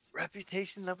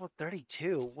 Reputation level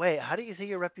 32. Wait, how do you see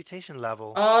your reputation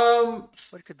level?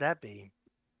 What could that be?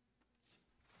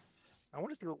 I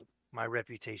want to see what my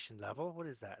reputation level. What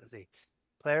is that? Let's see.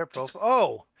 Player profile.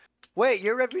 Oh, wait,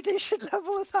 your reputation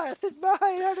level is higher than mine.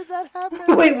 How did that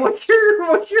happen? Wait, what's your?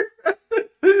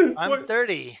 I'm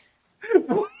 30.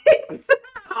 Wait,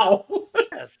 how?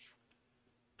 Yes.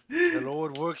 The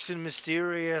Lord works in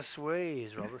mysterious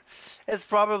ways, Robert. It's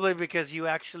probably because you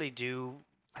actually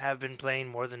have been playing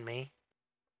more than me.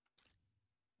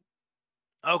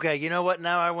 Okay, you know what?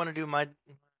 Now I want to do my...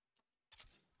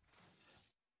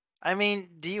 I mean,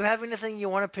 do you have anything you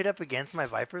want to pit up against my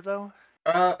Viper, though?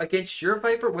 Against your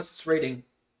Viper? What's its rating?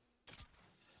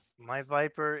 My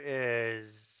Viper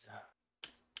is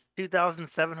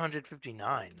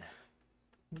 2,759.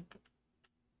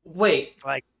 Wait.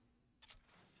 Like,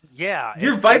 yeah.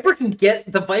 Your Viper can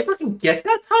get... The Viper can get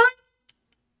that high?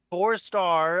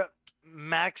 4-star,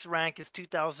 max rank is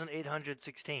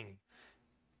 2,816.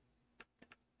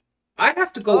 I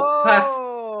have to go past...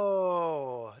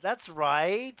 Oh, that's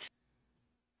right.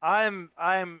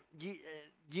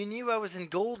 You knew I was in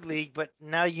Gold League, but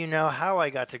now you know how I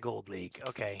got to Gold League.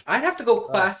 Okay. I'd have to go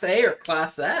Class A or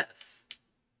Class S.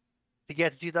 To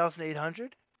get to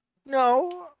 2,800?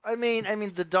 No. I mean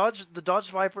the Dodge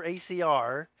Viper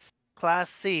ACR Class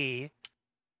C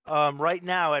right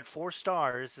now at 4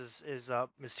 stars is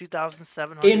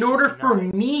 2,700. In order for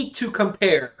me to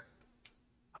compare.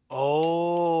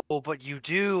 Oh, but you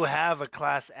do have a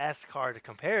Class S car to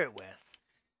compare it with.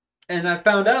 And I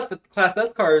found out that the Class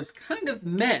S car is kind of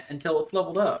meh until it's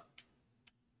leveled up.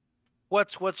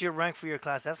 What's your rank for your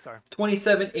Class S car?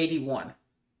 2781.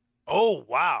 Oh,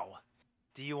 wow.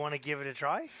 Do you want to give it a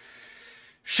try?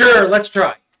 Sure, let's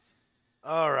try.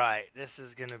 All right, this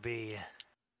is going to be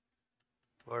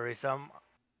worrisome.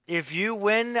 If you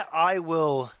win, I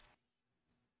will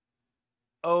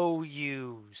owe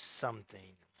you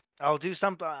something. I'll do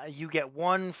something. You get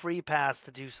 1 free pass to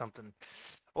do something.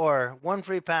 Or 1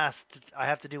 free pass. I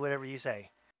have to do whatever you say.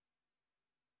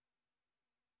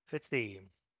 Let's see.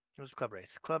 It was club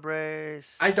race. Club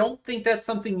race. I don't think that's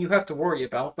something you have to worry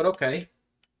about, but okay.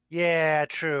 Yeah,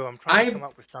 true. I'm trying to come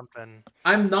up with something.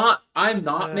 I'm not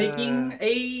making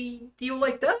a deal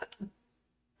like that.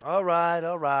 All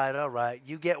right.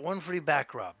 You get 1 free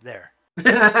back rub there.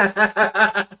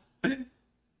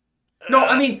 No,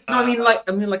 I mean,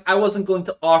 like, I wasn't going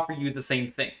to offer you the same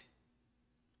thing.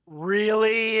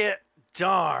 Really?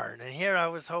 Darn. And here I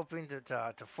was hoping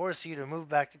to force you to move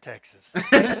back to Texas.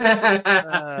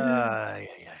 Yeah.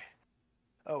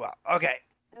 Oh, well. Okay.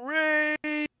 Race.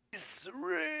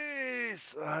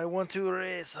 I want to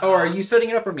race. Oh, are you setting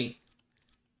it up or me?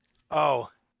 Oh.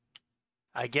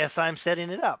 I guess I'm setting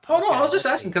it up. Oh, no, I was just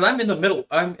asking because I'm in the middle.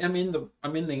 I'm in the.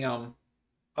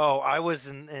 Oh, I was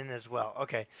in as well.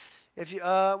 Okay. If you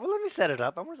well, let me set it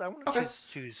up. I want to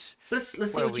choose. Let's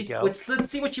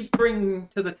see what you bring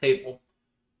to the table.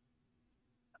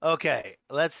 Okay,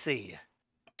 let's see.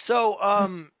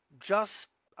 So, just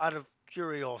out of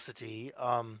curiosity,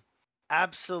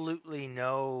 absolutely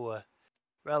no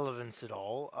relevance at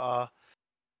all.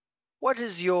 What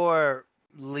is your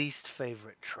least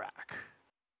favorite track?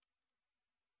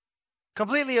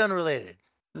 Completely unrelated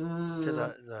to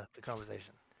Mm, the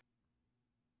conversation.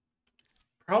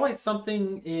 probably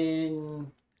something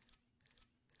in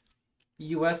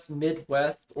U.S.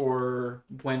 Midwest or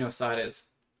Buenos Aires.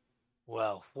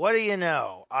 Well, what do you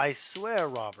know? I swear,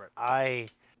 Robert,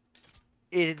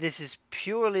 this is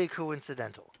purely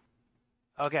coincidental.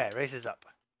 Okay, race is up.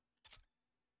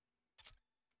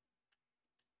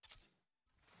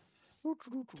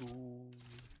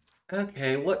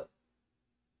 Okay, what?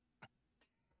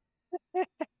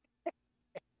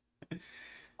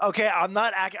 Okay,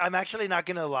 I'm actually not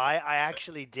gonna lie. I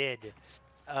actually did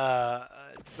uh,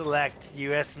 select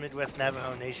U.S. Midwest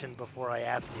Navajo Nation before I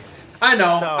asked you. I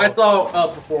know. I So,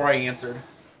 saw before I answered.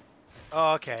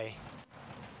 okay.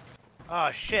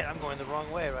 Oh shit! I'm going the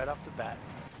wrong way right off the bat.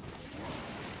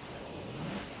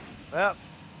 Well,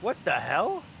 what the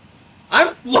hell?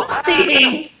 I'm Ah,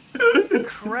 flying.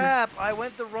 crap! I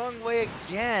went the wrong way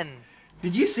again.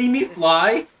 Did you see me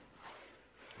fly?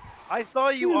 I saw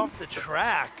you off the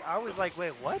track. I was like,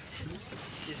 wait, what?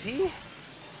 Is he?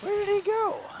 Where did he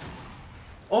go?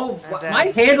 Oh, And my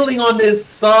then, handling on this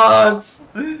sucks.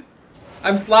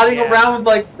 I'm sliding yeah. around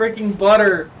like freaking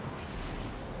butter.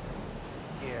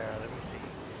 Here, let me see.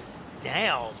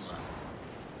 Damn.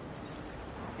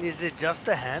 Is it just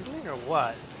the handling or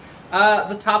what?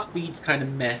 The top speed's kind of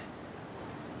meh.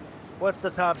 What's the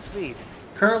top speed?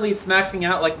 Currently, it's maxing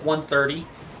out like 130.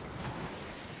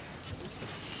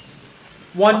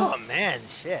 One, Oh man,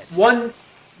 shit. one,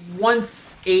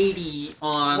 180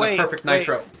 on a Wait, perfect wait.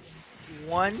 nitro.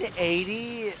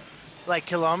 180 like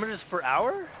kilometers per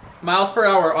hour? Miles per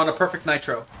hour on a perfect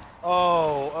nitro.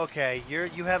 Oh, okay.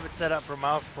 You have it set up for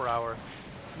miles per hour.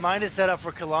 Mine is set up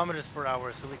for kilometers per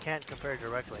hour, so we can't compare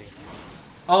directly.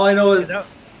 All I know Is is that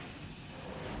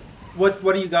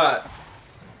what do you got?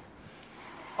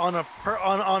 on a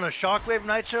shockwave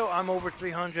nitro? I'm over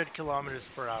 300 kilometers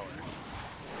per hour,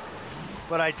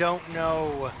 but I don't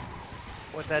know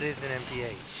what that is in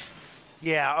mph.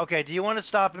 Yeah. Okay. Do you want to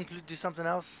stop and do something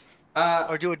else, Uh,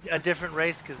 or do a different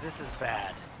race? Because this is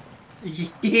bad.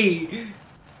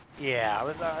 Yeah.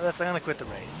 I'm gonna quit the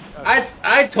race. Okay.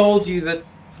 I told you that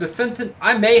the sentence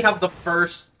I may have the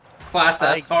first Class S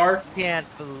I car, can't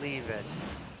believe it.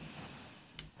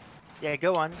 Yeah.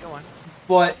 Go on. Go on.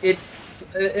 but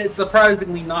it's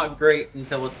surprisingly not great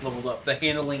until it's leveled up. The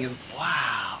handling is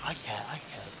Wow. I can't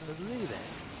believe it.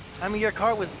 I mean, your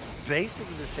car was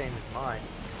basically the same as mine.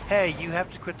 Hey, you have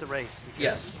to quit the race. Because,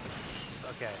 yes.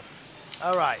 okay.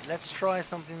 All right. Let's try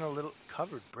something a little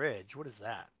covered bridge. What is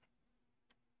that?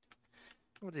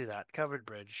 We'll do that. Covered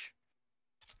bridge.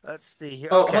 Let's see here.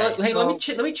 Oh, Okay. hey, let me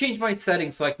So, let me change my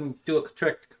settings so I can do a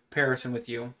direct comparison with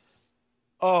you.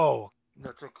 oh,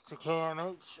 no, to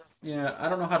KMH. Yeah, I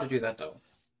don't know how to do that though.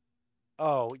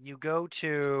 Oh, you go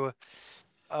to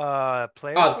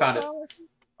player Oh, I found it. profile. I think?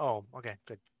 Oh, okay,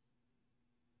 good.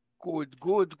 Good.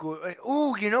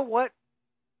 Ooh, you know what?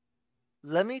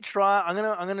 Let me try. I'm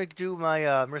gonna do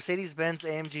my Mercedes-Benz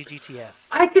AMG GTS.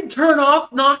 I can turn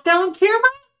off knockdown camera.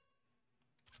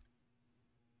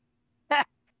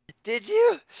 Did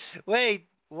you? Wait,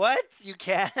 what? You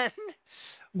can?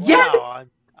 Yes, Wow,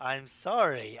 I'm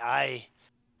sorry. I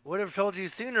would have told you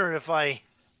sooner if I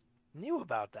knew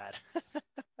about that.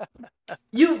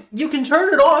 you can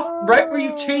turn it off right where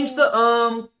you change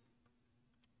the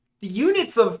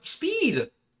units of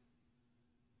speed.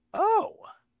 Oh,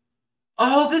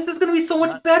 Oh, this is gonna be so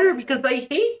much not better sure. because I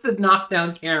hate the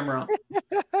knockdown camera.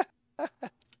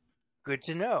 Good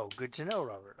to know. Good to know,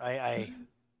 Robert.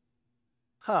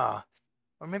 Huh.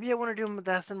 Or maybe I want to do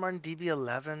the Aston Martin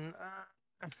DB11.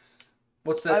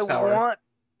 What's I that power? want,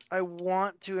 I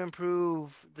want to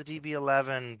improve the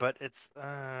DB11, but it's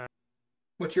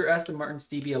What's your Aston Martin's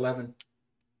DB11?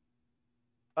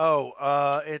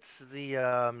 it's the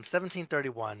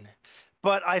 1731.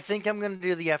 But I think I'm gonna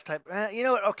do the F type. You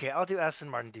know what? Okay, I'll do Aston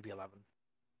Martin DB11.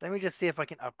 Let me just see if I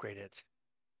can upgrade it.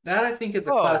 That I think is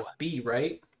a Oh, Class B,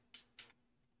 right?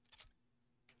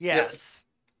 Yep. yes.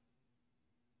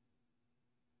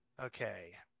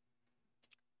 Okay.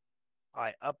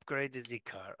 I upgraded the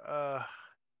car.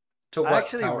 To I what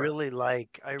actually power?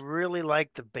 I really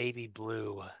like the baby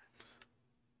blue.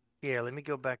 Here, let me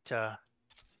go back to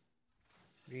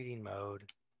reading mode.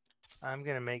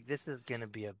 This is gonna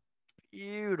be a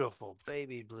beautiful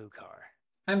baby blue car.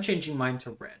 I'm changing mine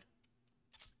to red.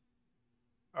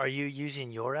 Are you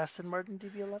using your Aston Martin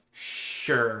DB11?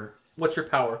 Sure. What's your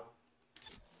power?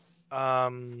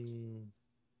 Um,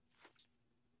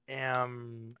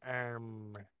 um,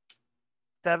 um,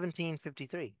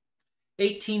 1753.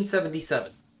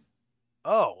 1877.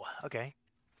 Oh, okay.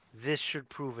 This should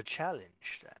prove a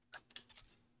challenge then.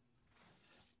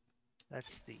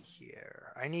 Let's see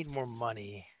here. I need more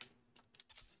money.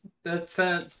 That's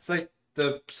it's like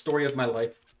the story of my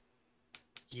life.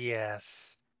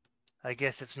 Yes. I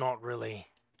guess it's not really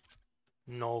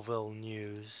novel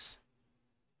news.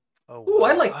 Oh, Ooh,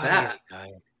 I wow. like that.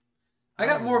 I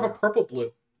got more of a purple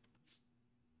blue.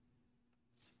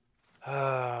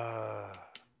 I'm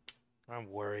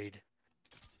worried.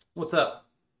 What's up?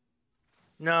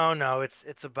 No,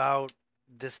 it's about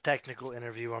this technical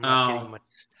interview. I'm not getting Oh,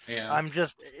 much. yeah. I'm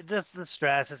just the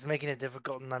stress. It's making it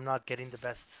difficult, and I'm not getting the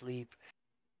best sleep.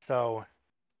 So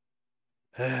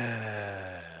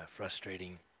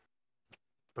frustrating.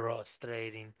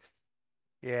 Frustrating.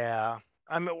 Yeah,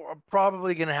 I'm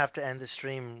probably gonna have to end the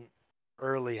stream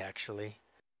early, actually.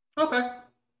 Okay.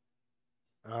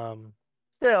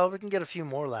 Yeah, we can get a few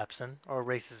more laps in or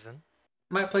races in.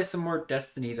 Might play some more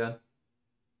Destiny then.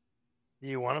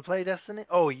 You want to play Destiny?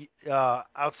 Oh,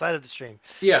 outside of the stream.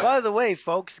 Yeah. By the way,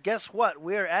 folks, guess what?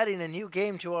 We're adding a new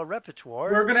game to our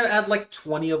repertoire. We're gonna add like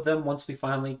 20 of them once we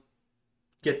finally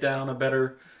get down a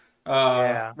better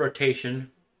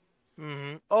rotation.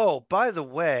 Mm-hmm. Oh, by the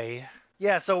way,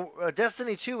 yeah. So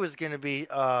Destiny 2 is going to be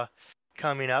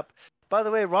coming up. By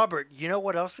the way, Robert, you know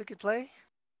what else we could play?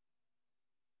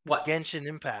 What? Genshin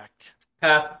Impact.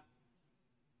 Pass.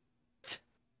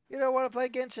 You don't want to play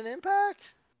Genshin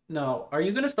Impact? No. Are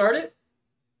you gonna start it?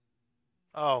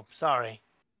 Oh, sorry.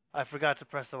 I forgot to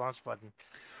press the launch button.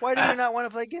 Why do you not want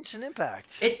to play Genshin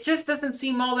Impact? It just doesn't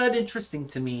seem all that interesting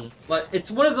to me. Like,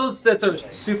 it's one of those that's a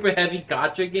super heavy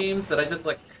gacha games that I just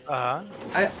like. I'm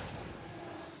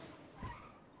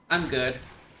good.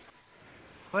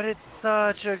 But it's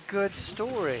such a good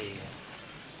story.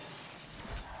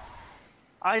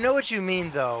 I know what you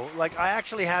mean, though. Like, I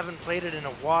actually haven't played it in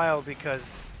a while because...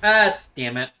 Ah,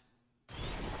 damn it.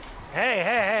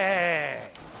 Hey!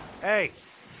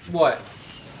 What?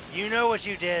 You know what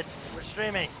you did. We're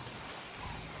streaming.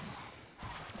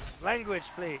 Language,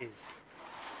 please.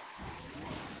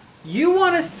 You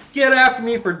want to get after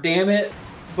me for damn it,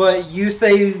 but you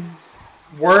say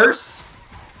worse?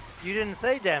 You didn't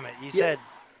say damn it. You said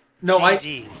no,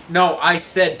 GG. I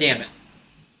said damn it.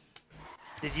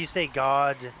 Did you say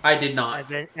God? I did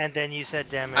not. And then you said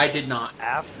damn it. I did not.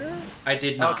 After? I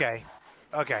did not.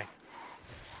 Okay.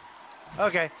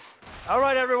 All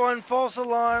right, everyone. False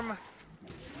alarm.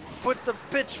 Put the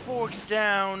pitchforks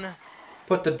down.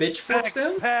 Put the bitchforks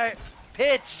down?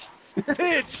 Pitch.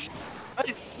 I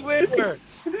swear.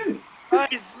 I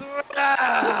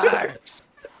swear.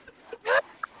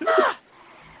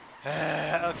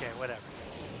 Okay, whatever.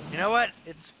 You know what?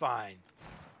 It's fine.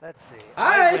 Let's see.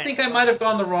 I think I might have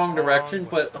gone the wrong direction,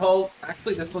 but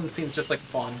actually this one seems just like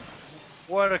fun.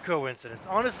 What a coincidence.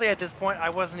 Honestly, at this point, I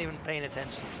wasn't even paying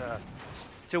attention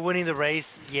to winning the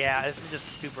race. Yeah, this is just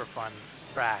super fun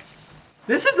track.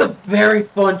 This is a very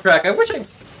fun track. I wish I'd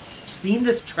seen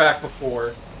this track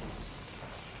before.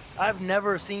 I've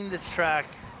never seen this track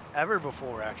ever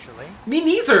before, actually. Me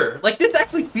neither. Like, this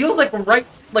actually feels like a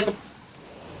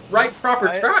right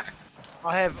proper track.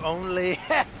 I have only...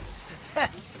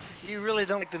 You really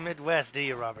don't like the Midwest, do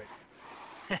you, Robert?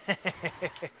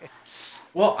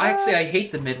 Well, actually, I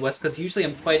hate the Midwest because usually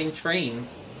I'm fighting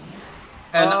trains.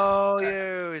 And,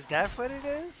 is that what it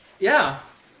is? Yeah.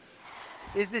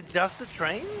 Is it just the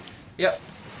trains? Yep.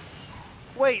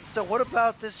 Wait, so what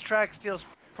about this track feels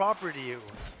proper to you?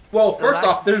 Well, first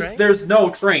off, there's no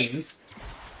trains.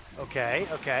 Okay.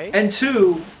 And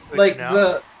two, like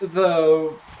the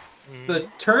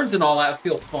turns and all that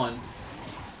feel fun.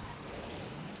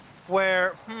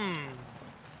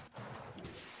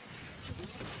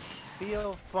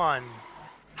 Feel fun.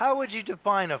 How would you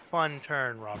define a fun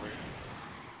turn, Robert?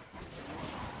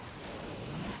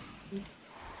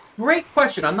 Great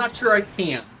question. I'm not sure I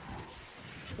can.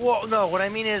 Well, no. What I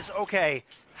mean is, okay.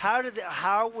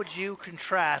 How would you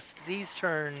contrast these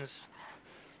turns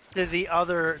to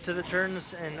the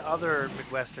turns in other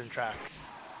Midwestern tracks?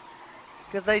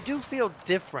 Because they do feel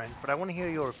different, but I want to hear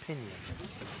your opinion.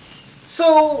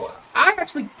 So I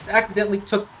actually accidentally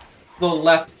took the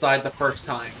left side the first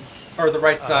time, or the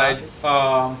right side,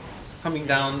 coming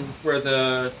down where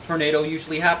the tornado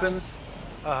usually happens.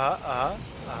 I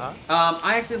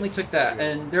accidentally took that,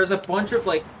 and there's a bunch of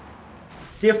like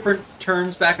different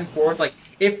turns back and forth. Like,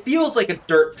 it feels like a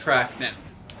dirt track now.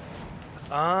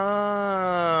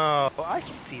 Oh, I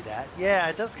can see that. Yeah,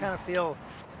 it does kind of feel...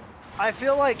 I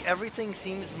feel like everything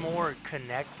seems more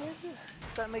connected,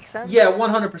 if that makes sense. Yeah,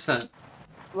 100%.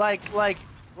 Like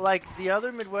the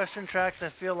other Midwestern tracks, I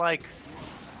feel like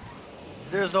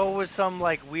there's always some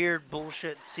like weird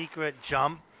bullshit secret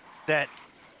jump that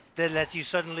lets you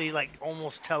suddenly like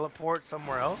almost teleport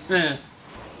somewhere else. Eh.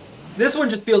 This one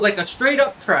just feels like a straight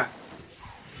up track.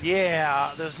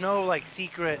 Yeah, there's no like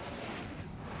secret,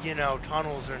 you know,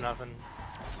 tunnels or nothing.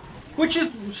 Which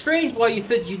is strange why you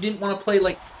said you didn't want to play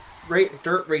like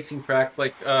dirt racing track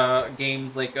like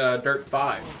games like Dirt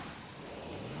 5.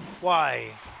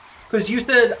 Why? Because you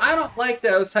said, I don't like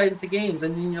those types of games,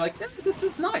 and then you're like, yeah, this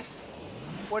is nice.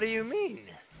 What do you mean?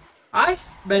 I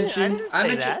mentioned... Yeah, I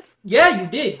didn't say that. Yeah, you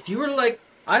did. You were like,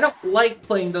 I don't like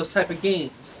playing those type of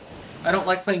games. I don't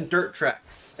like playing dirt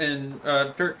tracks and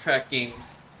dirt track games.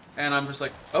 And I'm just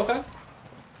like, okay.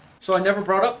 So I never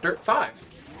brought up Dirt 5.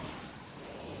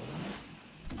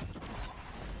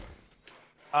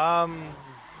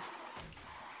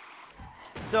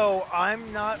 So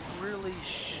I'm not really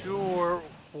sure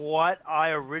what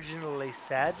I originally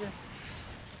said,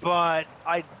 but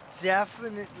I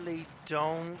definitely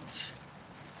don't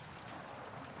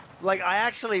like. I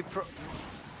actually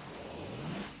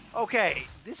okay,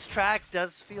 this track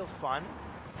does feel fun,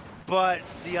 but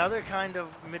the other kind of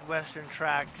Midwestern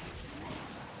tracks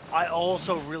I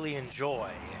also really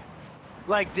enjoy.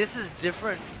 Like, this is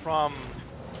different from,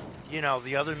 you know,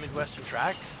 the other Midwestern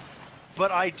tracks,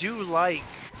 but I do like,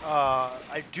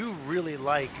 I do really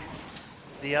like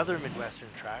the other Midwestern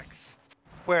tracks,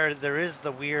 where there is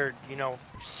the weird, you know,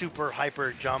 super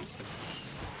hyper jump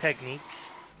techniques.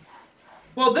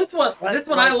 Well, this one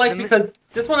I like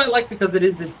because it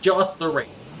is just the race.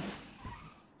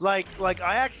 Like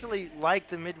I actually like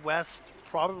the Midwest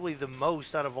probably the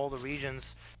most out of all the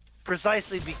regions,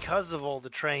 precisely because of all the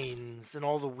trains and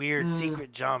all the weird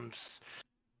secret jumps.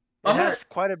 It has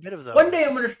quite a bit of those. One day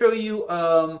I'm going to show you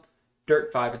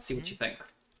Dirt 5 and see what you think.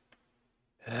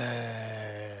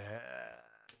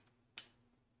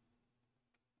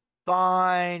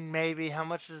 Fine, maybe. How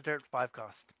much does Dirt 5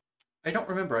 cost? I don't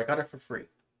remember. I got it for free.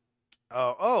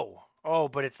 Oh,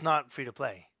 but it's not free to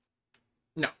play.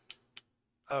 No.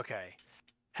 Okay.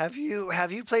 Have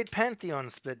you played Pantheon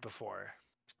Split before?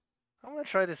 I'm gonna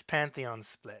try this Pantheon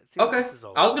Split. Okay.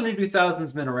 I was gonna do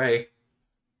Thousands Minaret.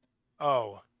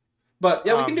 Oh. But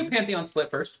yeah, we can do Pantheon Split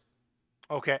first.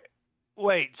 Okay.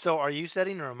 Wait, so are you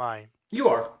setting or am I? You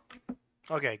are.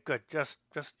 Okay, good. Just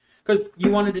because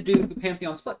you wanted to do the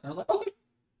Pantheon Split. And I was like, okay.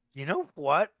 You know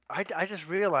what? I just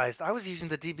realized I was using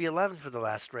the DB11 for the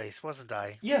last race, wasn't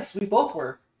I? Yes, we both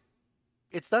were.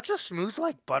 It's such a smooth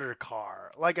like butter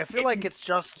car. Like I feel like it's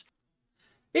just.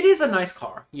 It is a nice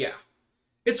car, yeah.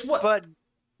 It's what. But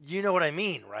you know what I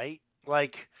mean, right?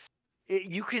 Like,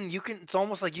 you can. It's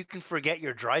almost like you can forget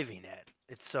you're driving it.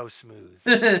 It's so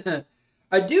smooth.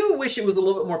 I do wish it was a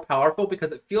little bit more powerful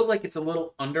because it feels like it's a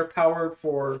little underpowered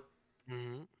for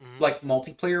like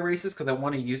multiplayer races because I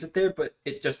want to use it there, but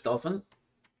it just doesn't.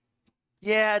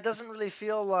 Yeah, it doesn't really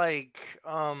feel like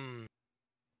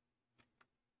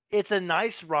it's a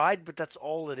nice ride, but that's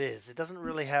all it is. It doesn't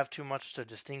really have too much to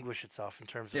distinguish itself in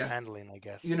terms of handling, I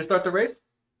guess. You gonna start the race?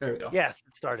 There we go. Yes,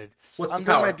 it started. What's I'm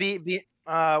the power? doing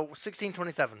my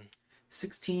 1627.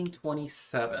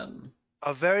 1627.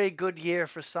 A very good year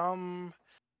for some,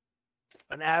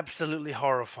 an absolutely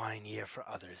horrifying year for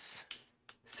others.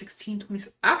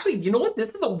 1627. Actually, you know what? This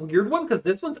is a weird one because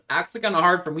this one's actually kind of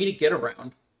hard for me to get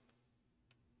around.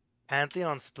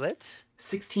 Pantheon Split?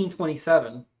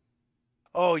 1627.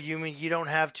 Oh, you mean you don't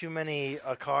have too many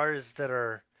cars that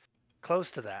are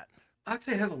close to that?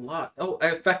 Actually, I have a lot. Oh,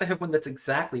 in fact, I have one that's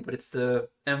exactly, but it's the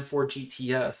M4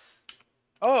 GTS.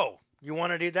 Oh, you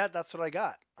want to do that? That's what I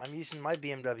got. I'm using my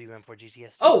BMW M4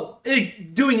 GTS. Oh,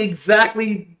 doing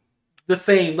exactly the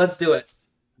same. Let's do it.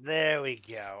 There we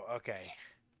go. Okay.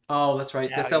 Oh, that's right.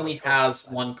 This only has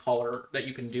one color that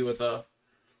you can do as a...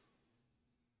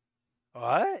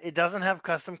 What? It doesn't have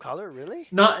custom color, really?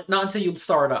 Not until you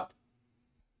start up.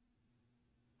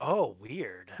 Oh,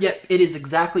 weird. Yeah, it is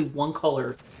exactly one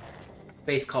color,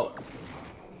 base color.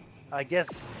 I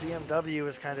guess BMW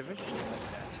is kind of interesting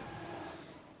like that.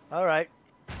 All right.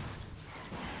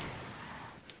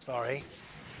 Sorry.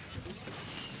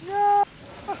 No.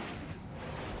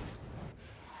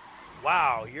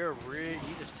 Wow, you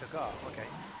just took off. Okay.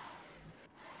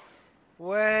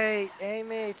 Wait,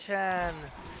 Amy-chan.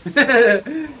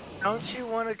 Don't you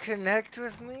want to connect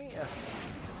with me?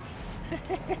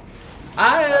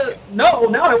 No,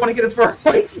 now I want to get as far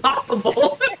away as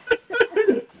possible.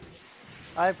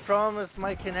 I promise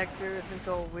my connector isn't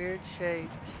all weird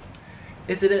shaped.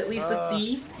 Is it at least a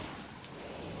C?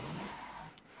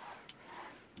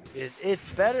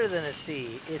 It's better than a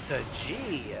C. It's a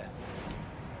G.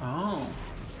 Oh.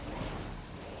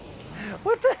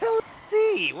 What the hell is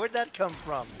C? Where'd that come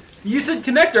from? You said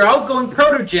connector. I was going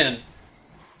protogen.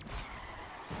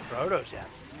 Protogen.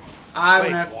 I'm Wait,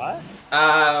 gonna have, what?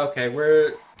 okay, I'm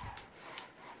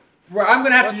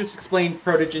gonna have to just explain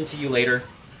protogen to you later.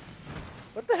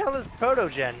 What the hell is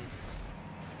protogen?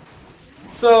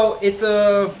 So it's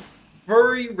a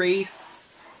furry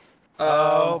race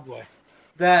Oh boy.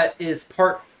 that is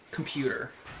part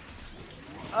computer.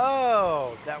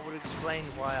 Oh, that would explain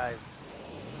why I've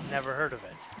never heard of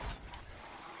it.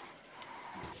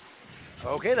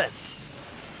 Okay then.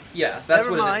 Yeah, that's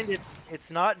Never what mind. it is.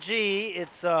 It's not G.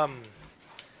 It's my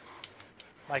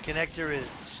connector is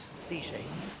C-shaped.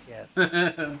 Yes.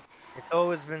 It's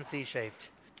always been C-shaped.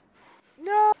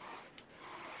 No.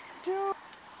 Dude.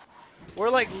 We're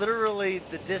like literally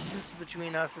the distance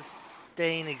between us is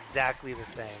staying exactly the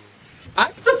same.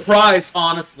 I'm surprised,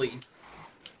 honestly.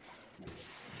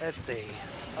 Let's see.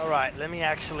 All right, let me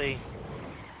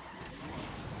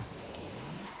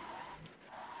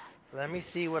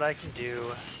see what I can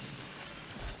do.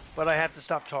 But I have to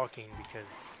stop talking because...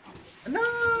 No,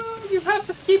 you have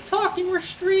to keep talking. We're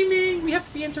streaming. We have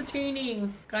to be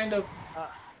entertaining, kind of.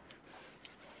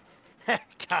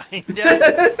 Kind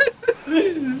of.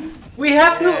 We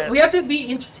have to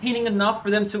be entertaining enough for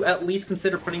them to at least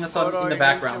consider putting us on in the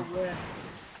background.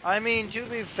 I mean, to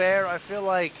be fair, I feel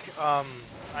like I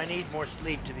need more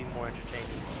sleep to be more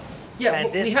entertaining. Yeah,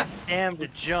 and this damned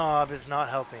job is not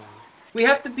helping. We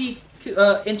have to be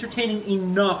entertaining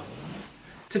enough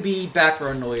to be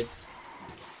background noise.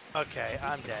 Okay,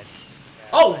 I'm dead.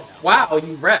 Yeah, oh, wow,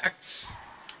 you wrecked.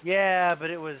 Yeah, but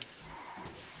it was...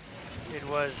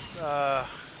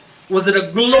 Was it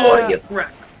a glorious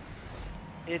wreck?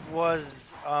 It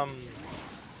was,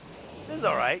 This is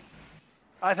alright.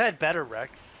 I've had better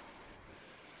wrecks.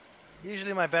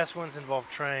 Usually my best ones involve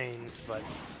trains, but...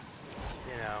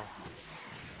 You know...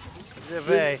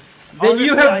 Then honestly,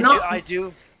 you have not... I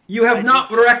do... You have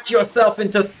not wrecked yourself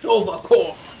into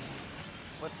Stovacor.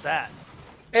 What's that?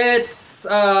 It's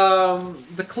the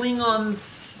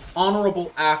Klingons'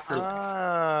 honorable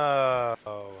afterlife.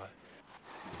 Oh,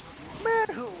 man,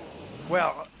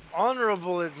 well,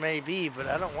 honorable it may be, but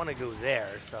I don't want to go there.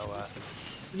 So,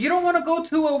 you don't want to go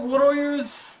to a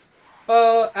warrior's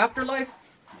afterlife?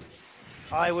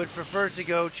 I would prefer to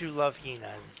go to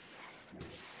Lovehina's,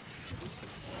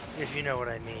 if you know what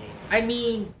I mean. I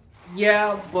mean,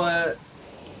 yeah, but.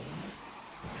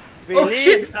 Oh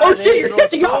shit! You're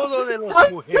catching up! How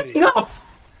are you catching up?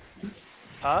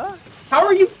 Huh? How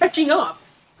are you catching up?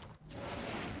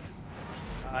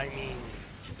 I mean,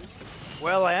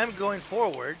 well, I am going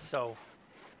forward, so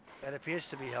that appears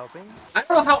to be helping. I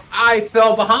don't know how I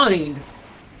fell behind.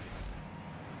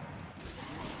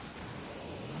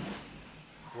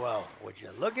 Well, would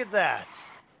you look at that?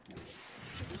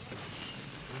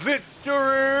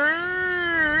 Victory!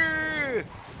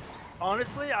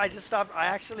 Honestly, I just stopped. I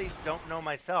actually don't know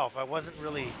myself. I wasn't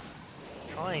really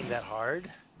trying that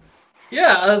hard.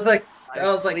 Yeah, I was like,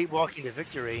 sleepwalking to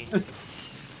victory.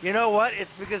 You know what?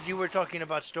 It's because you were talking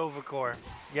about Stovacor.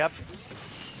 Yep,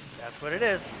 that's what it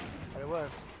is. What it was.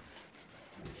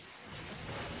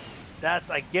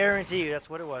 I guarantee you, that's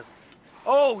what it was.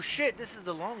 Oh shit! This is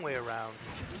the long way around.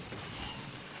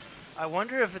 I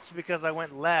wonder if it's because I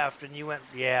went left and you went.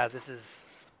 Yeah, this is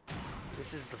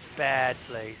the bad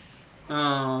place.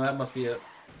 Oh, that must be it.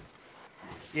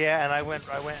 Yeah, and I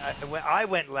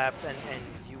went left and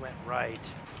you went right.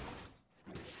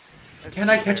 Can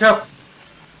I catch up?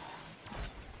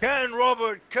 Can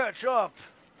Robert catch up?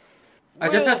 I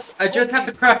just have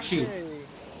to crash you.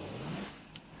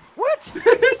 What?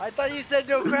 I thought you said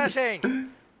no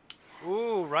crashing.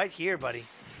 Ooh, right here, buddy.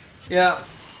 Yeah.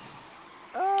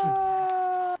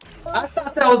 I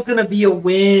thought that was gonna be a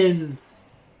win.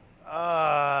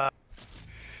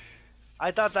 I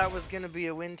thought that was gonna be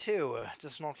a win too,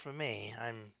 just not for me.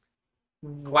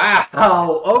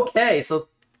 Wow. Okay, so.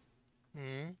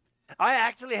 I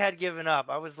actually had given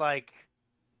up. I was like,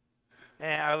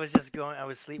 I was just going. I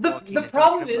was sleepwalking. The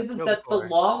problem is that the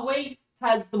long way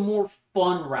has the more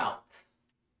fun routes.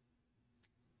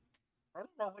 I don't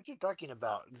know what you're talking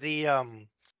about. The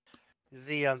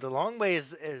long way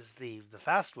is the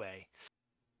fast way,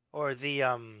 or the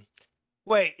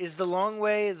Wait, is the long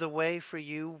way the way for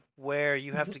you where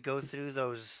you have to go through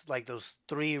those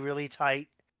three really tight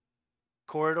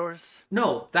corridors?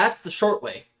 No, that's the short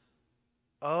way.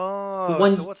 Oh,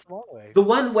 so what's the long way? The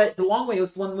long way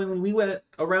was the one when we went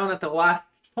around at the last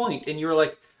point, and you were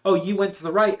like, "Oh, you went to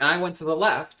the right, and I went to the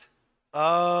left."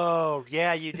 Oh,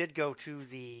 yeah, you did go to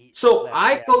the. So left,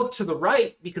 I go to the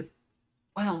right because,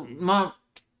 well, Mom,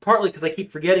 partly because I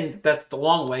keep forgetting that that's the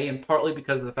long way, and partly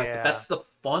because of the fact that that's the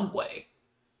fun way.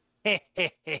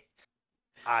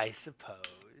 I suppose.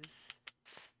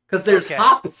 Because there's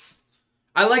hops.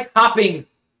 I like hopping.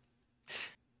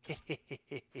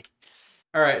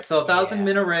 All right, so 1,000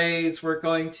 min arrays. We're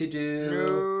going to do.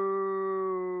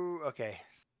 No. Okay.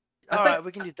 All right,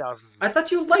 we can do thousands. I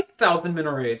thought you liked 1,000 min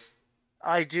arrays.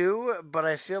 I do, but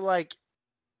I feel like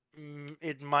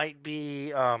it might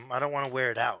be. I don't want to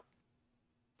wear it out.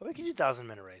 But we can do 1,000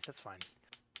 min arrays. That's fine.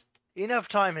 Enough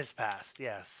time has passed.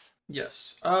 Yes.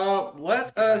 Yes.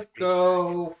 Let us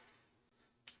go.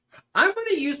 I'm going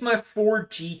to use my Ford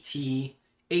GT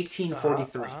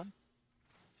 1843.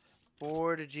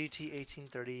 Ford GT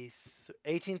 1833.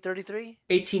 1843.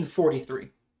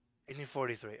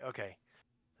 1843. Okay.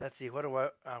 Let's see. What do I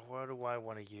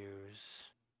want to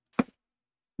use?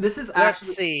 This is Let's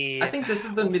see. I think this is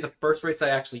going to be the first race I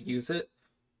actually use it.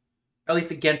 At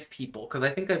least against people, because I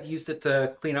think I've used it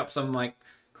to clean up some like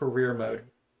career mode.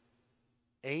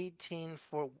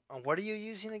 184. What are you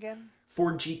using again?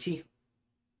 Ford GT.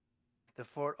 The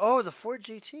Ford. Oh, the Ford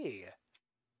GT.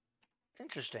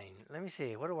 Interesting. Let me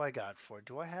see. What do I got for it?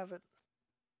 Do I have it?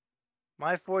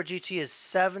 My Ford GT is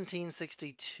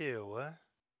 1762.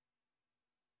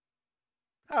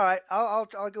 All right, I'll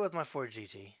go with my Ford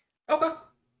GT. Okay.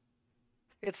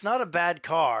 It's not a bad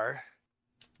car,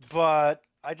 but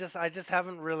I just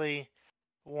haven't really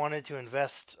wanted to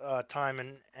invest time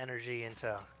and energy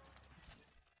into.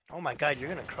 Oh my God, you're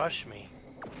gonna crush me.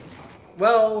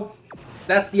 Well,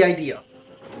 that's the idea.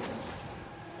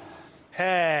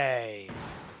 Hey.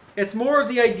 It's more of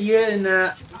the idea in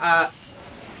that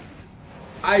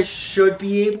I should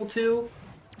be able to,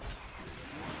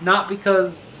 not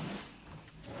because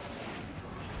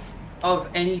of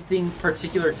anything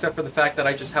particular except for the fact that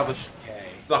I just have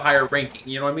the higher ranking.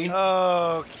 You know what I mean?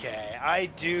 Okay, I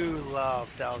do love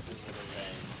 1,000 meter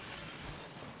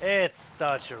race. It's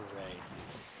such a race.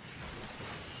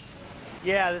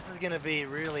 Yeah, this is gonna be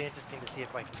really interesting to see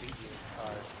if I can beat you in this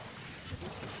car.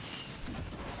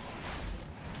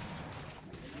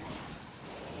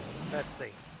 Let's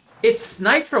see. Its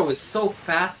nitro is so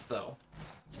fast, though.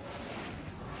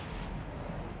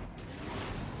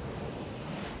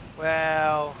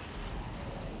 Well,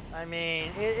 I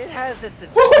mean, it has its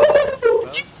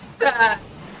advantages.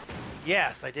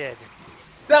 Yes, I did.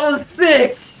 That was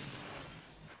sick!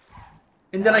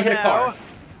 And then I hit a car.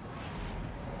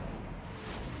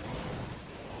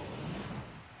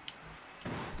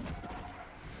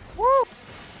 Woo!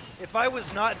 If I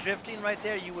was not drifting right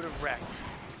there, you would have wrecked.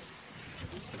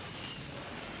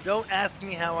 Don't ask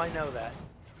me how I know that.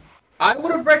 I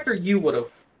would have wrecked or you would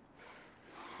have?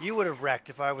 You would have wrecked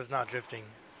if I was not drifting.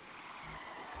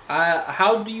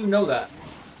 How do you know that?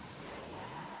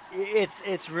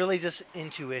 It's really just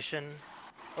intuition,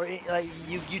 or like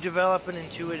you develop an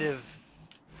intuitive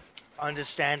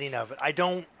understanding of it.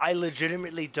 I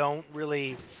legitimately don't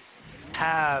really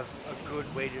have a good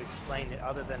way to explain it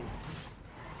other than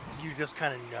you just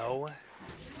kind of know.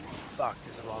 Fuck,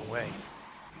 this is the wrong way.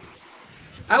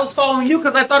 I was following you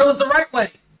because I thought it was the right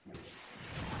way.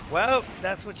 Well,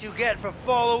 that's what you get for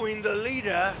following the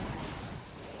leader.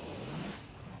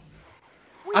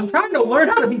 I'm trying to learn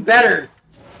how to be better.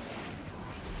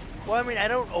 Well, I mean, I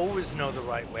don't always know the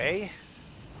right way.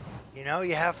 You know,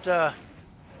 you have to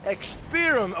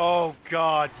experiment. Oh,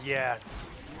 God, yes.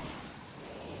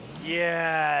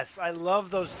 Yes, I love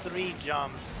those 3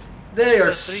 jumps. They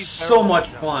are so much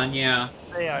fun, yeah.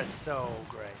 They are so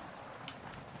great.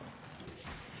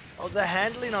 Oh, the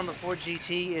handling on the Ford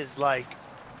GT is like...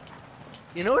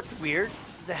 You know what's weird?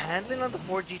 The handling on the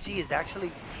Ford GT is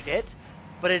actually shit,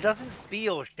 but it doesn't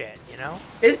feel shit, you know?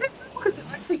 Isn't it? Because it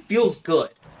actually feels good.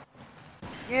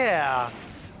 Yeah.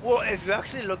 Well, if you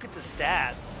actually look at the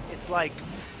stats, it's like...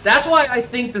 That's why I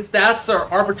think the stats are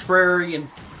arbitrary and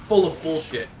full of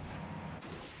bullshit.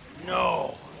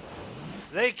 No.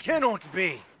 They cannot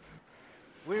be.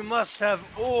 We must have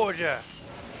order.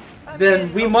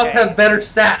 Then we must have better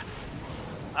stats.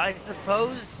 I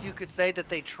suppose you could say that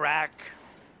they track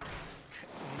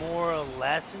more or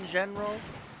less in general.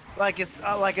 Like it's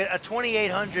like a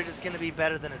 2800 is going to be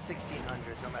better than a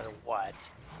 1600 no matter what.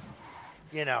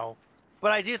 You know.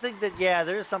 But I do think that, yeah,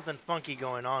 there is something funky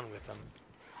going on with them.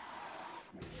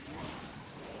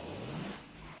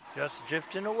 Just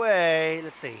drifting away.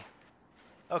 Let's see.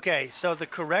 Okay, so the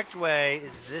correct way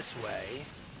is this way.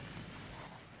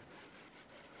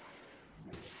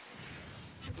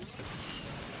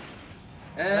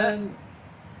 And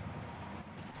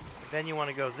then you want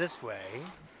to go this way.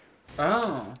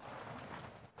 Oh.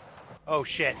 Oh,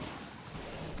 shit.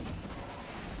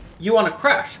 You want to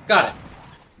crash. Got it.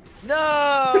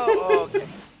 No! Okay.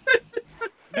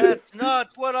 That's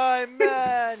not what I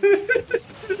meant!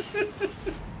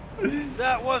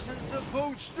 That wasn't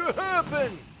supposed to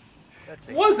happen. Let's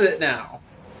see. Was it now?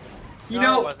 You No, it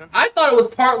know, wasn't. I thought it was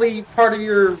partly part of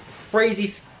your crazy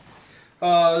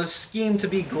scheme to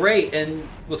be great and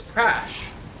was Crash.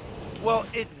 Well,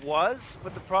 it was,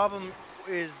 but the problem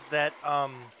is that I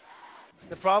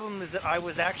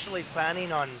was actually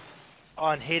planning on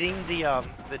hitting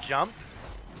the jump,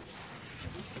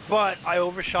 but I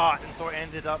overshot and so I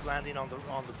ended up landing on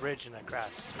the bridge and I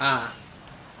crashed. Ah.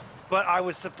 But I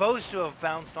was supposed to have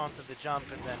bounced onto the jump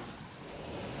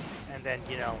and then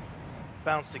you know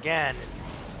bounced again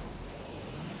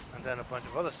and then a bunch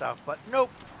of other stuff. But nope,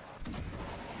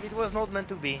 it was not meant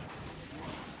to be.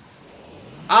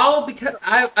 Because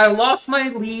I lost my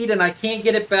lead and I can't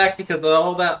get it back because of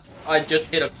all that. I just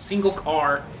hit a single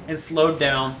car and slowed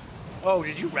down. Oh,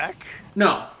 did you wreck?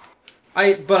 No,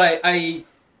 I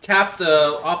tapped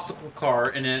the obstacle car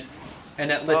in it, and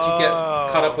it let you get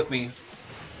caught up with me.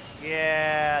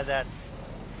 Yeah, that's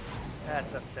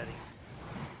upsetting.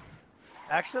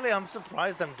 Actually, I'm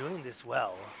surprised I'm doing this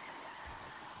well.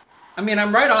 I mean,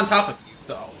 I'm right on top of you,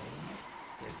 so.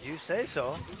 If you say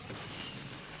so.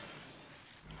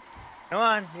 Come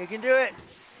on, you can do it.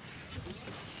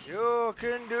 You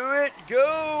can do it.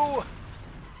 Go.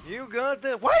 You got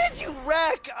the. Why did you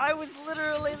wreck? I was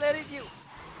literally letting you.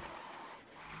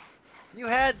 You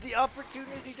had the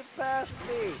opportunity to pass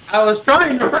me. I was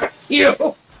trying to wreck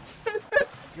you.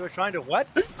 You were trying to what?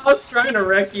 I was trying to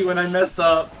wreck you when I messed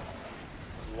up.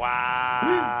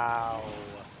 Wow.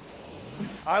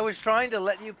 I was trying to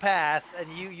let you pass,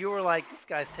 and you were like, "This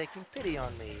guy's taking pity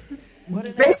on me." What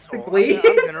an Basically.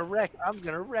 asshole! I'm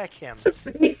gonna wreck him.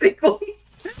 Basically.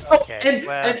 Okay.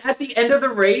 And at the end of the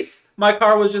race, my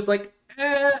car was just like,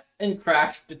 and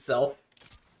crashed itself.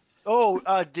 Oh,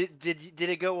 did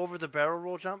it go over the barrel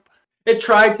roll jump? It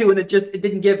tried to, and it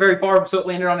didn't get very far, so it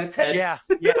landed on its head. Yeah.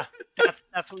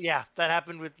 That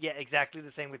happened with exactly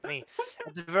the same with me.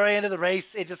 At the very end of the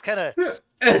race, it just kind of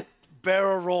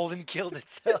barrel rolled and killed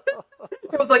itself.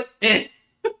 It was like, it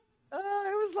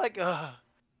was like,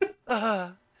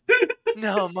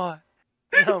 no more.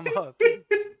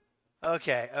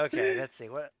 Okay, let's see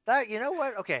what that. You know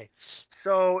what? Okay,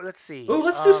 so let's see. Oh,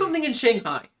 let's do something in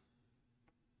Shanghai.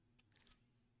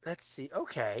 Let's see.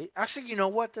 Okay, actually, you know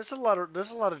what? There's a lot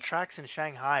of tracks in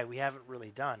Shanghai we haven't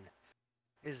really done.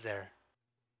 Is there?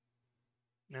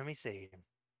 Let me see.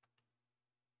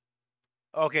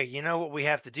 Okay, you know what we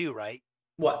have to do, right?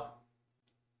 What?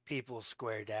 People's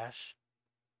Square Dash.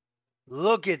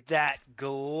 Look at that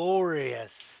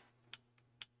glorious,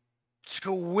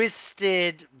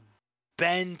 twisted,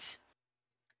 bent.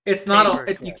 It's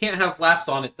not you can't have laps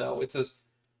on it though. It's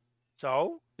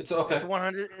okay. It's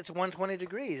 100. It's 120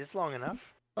 degrees. It's long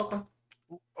enough. Okay.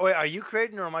 Oh, wait, are you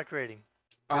creating or am I creating?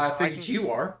 I figured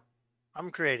you are. I'm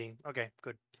creating. Okay,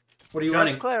 good. What are you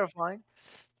running? Just clarifying.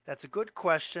 That's a good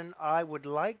question. I would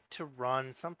like to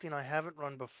run something I haven't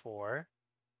run before,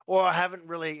 or I haven't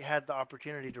really had the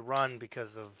opportunity to run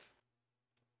because of.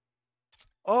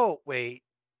 Oh wait,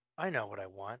 I know what I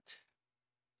want.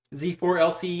 Z4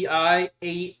 LCI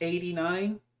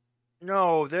 889.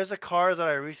 No, there's a car that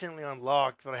I recently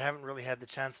unlocked, but I haven't really had the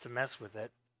chance to mess with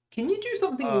it. Can you do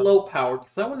something low powered?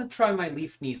 Because I want to try my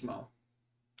Leaf Nismo.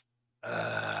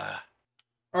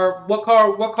 Or what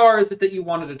car is it that you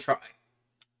wanted to try?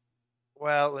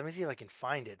 Well, let me see if I can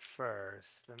find it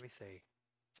first. Let me see.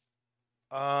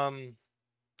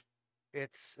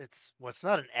 It's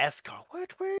not an S car.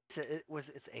 What? Where is it?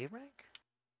 It's A rank?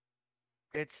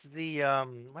 It's the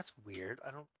what's weird?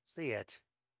 I don't see it.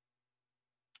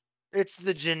 It's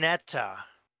the Ginetta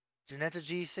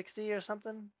G60 or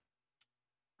something.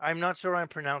 I'm not sure I'm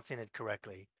pronouncing it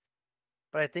correctly,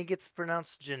 but I think it's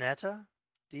pronounced Ginetta.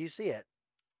 Do you see it?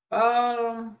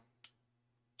 Ginetta.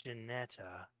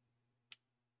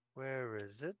 Where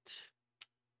is it?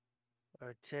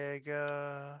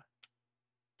 Ortega.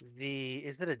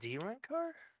 Is it a D rank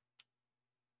car?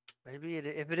 Maybe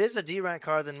if it is a D rank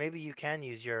car, then maybe you can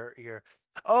use your.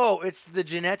 Oh, it's the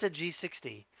Ginetta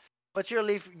G60. What's your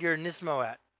Nismo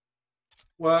at?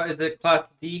 Well, is it Class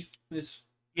D?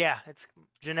 Yeah, it's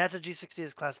Ginetta G60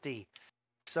 is Class D.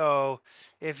 So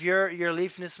if your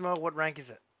Leaf Nismo, what rank is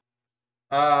it?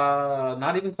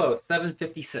 Not even close.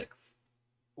 756.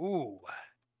 Ooh.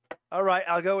 All right,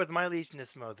 I'll go with my Leaf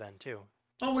Nismo then too.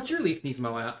 Oh, what's your Leaf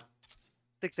Nismo at?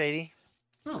 680.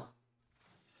 Oh.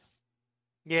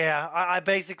 Yeah, I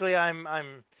basically I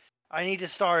need to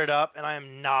start it up, and I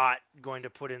am not going to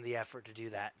put in the effort to do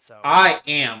that. So I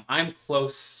am. I'm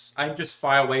close. I'm just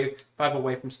five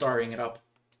away from starting it up.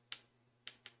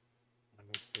 Let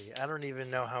me see. I don't even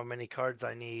know how many cards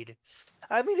I need.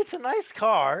 I mean, it's a nice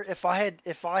car. If I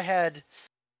had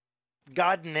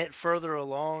gotten it further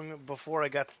along before I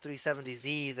got the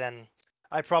 370Z, then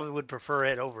I probably would prefer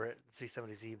it over it,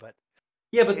 370Z. But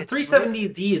Yeah, but the it's really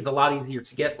 370Z is a lot easier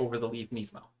to get over the Leaf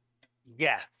Nismo.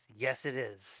 yes, it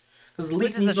is. Because the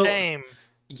Which Leaf is a Nismo, shame.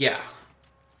 yeah.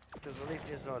 Because the Leaf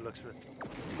Nismo looks really.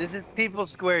 This is People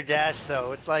Square Dash,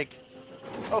 though. It's like,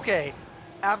 okay,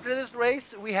 after this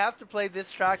race, we have to play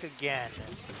this track again.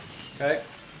 Okay.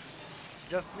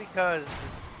 Just because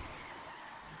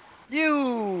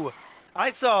you,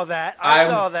 I saw that. I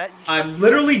saw that. I'm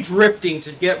literally drifting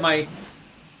to get my.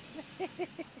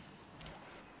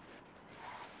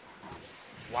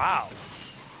 Wow.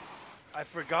 I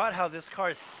forgot how this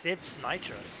car sips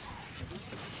nitrous.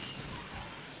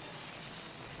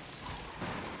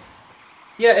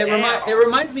 Yeah, it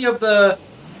reminds me of the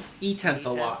E-Tense a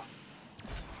lot.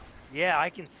 Yeah, I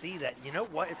can see that. You know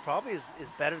what? It probably is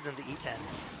better than the E-Tense.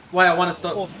 Why I want to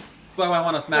stop? Why I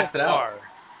want to max it out?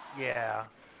 Yeah.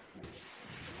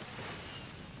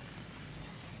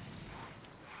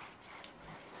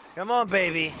 Come on,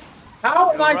 baby.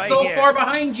 How am I so far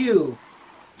behind you?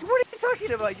 What are you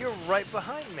talking about? You're right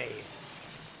behind me.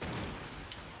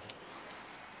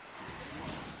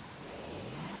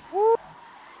 Woo.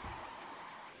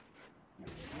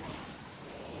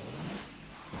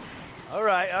 All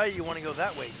right, you want to go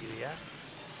that way, do you? I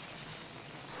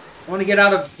want to get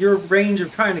out of your range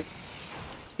of trying to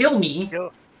kill me.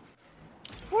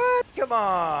 What? Come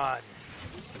on.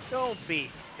 Don't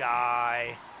be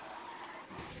shy.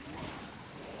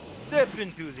 Step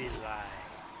into the light.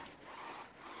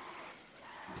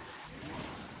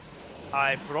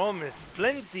 I promise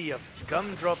plenty of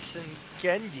gumdrops and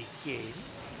candy canes.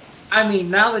 I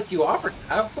mean, now that you offered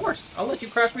that, of course, I'll let you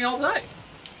crash me all night.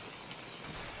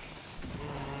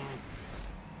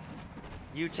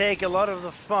 You take a lot of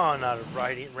the fun out of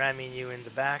ramming you in the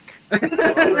back.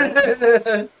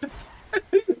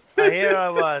 Here I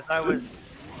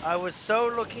was so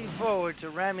looking forward to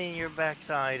ramming your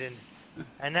backside,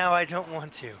 and now I don't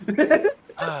want to.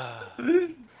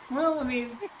 Well, I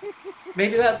mean,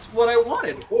 maybe that's what I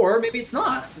wanted, or maybe it's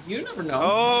not. You never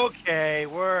know. Okay,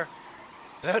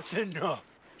 that's enough.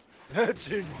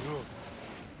 That's enough.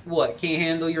 What? Can't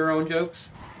handle your own jokes?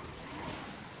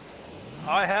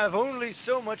 I have only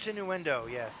so much innuendo.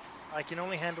 Yes, I can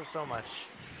only handle so much.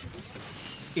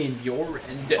 In your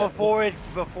endo.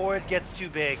 Before it gets too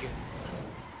big.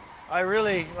 I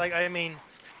really I mean,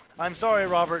 I'm sorry,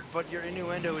 Robert, but your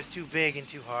innuendo is too big and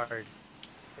too hard.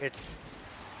 It's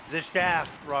the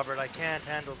shaft, Robert. I can't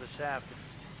handle the shaft.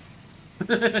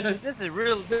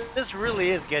 This really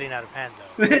is getting out of hand,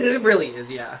 though. It really is,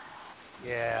 yeah.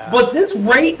 Yeah. But this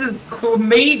race is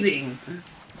amazing.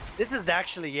 This is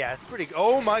actually, yeah, it's pretty.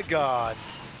 Oh my god.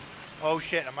 Oh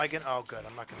shit. Am I gonna? Oh good.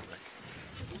 I'm not gonna wreck.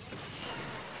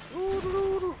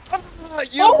 Ah,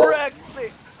 you wrecked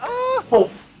me. Oh.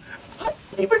 I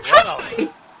didn't even try.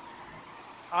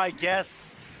 I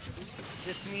guess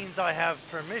this means I have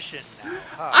permission now.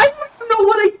 Huh? I don't know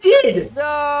what I did.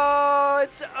 No,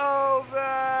 it's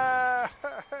over.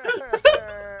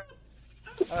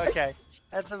 Okay,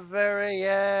 at the very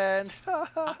end.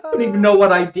 I don't even know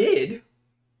what I did.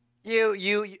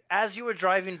 You, as you were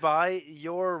driving by,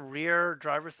 your rear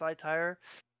driver's side tire,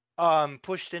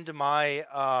 pushed into my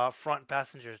front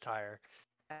passenger tire,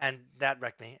 and that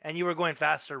wrecked me. And you were going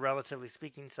faster, relatively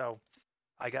speaking, so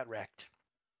I got wrecked.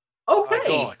 Okay. I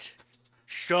got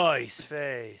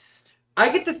shice-faced. I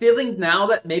get the feeling now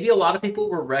that maybe a lot of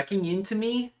people were wrecking into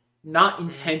me, not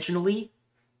intentionally.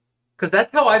 Because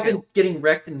that's how I've been getting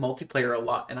wrecked in multiplayer a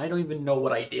lot, and I don't even know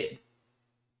what I did.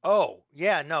 Oh,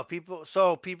 yeah, no, people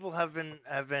have been,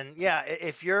 yeah,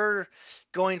 if you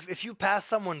pass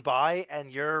someone by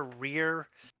and your rear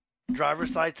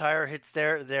driver's side tire hits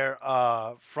their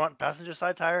front passenger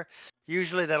side tire,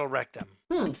 usually that'll wreck them.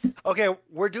 Okay,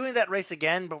 we're doing that race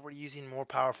again, but we're using more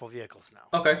powerful vehicles now.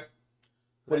 Okay.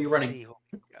 What are you running? See what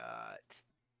we got.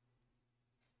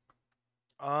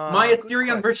 My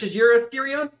Asterion versus your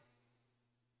Asterion?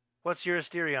 What's your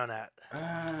Asterion at?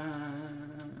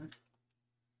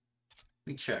 Let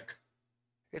me check.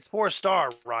 It's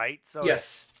 4-star, right? So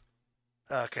yes.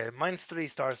 Okay, mine's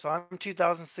 3-star, so I'm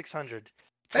 2,600.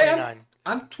 Hey,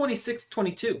 I'm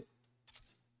 2622.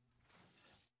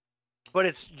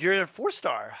 But you're a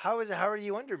 4-star. How are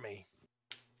you under me?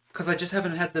 Because I just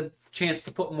haven't had the chance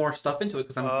to put more stuff into it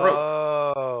because I'm broke.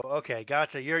 Oh, okay,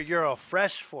 gotcha. You're a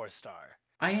fresh 4-star.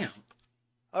 I am.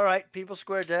 All right, People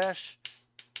Square Dash.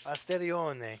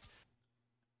 Asterione.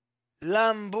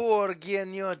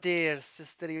 Lamborghini der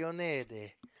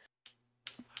Asterione.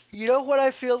 You know what I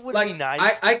feel would be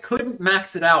nice? I couldn't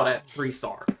max it out at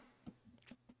 3-star.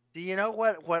 Do you know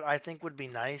what I think would be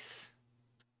nice?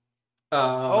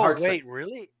 Oh, hard set. wait,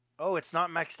 really? Oh, it's not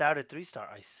maxed out at 3-star.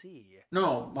 I see.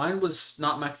 No, mine was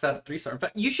not maxed out at 3-star. In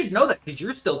fact, you should know that because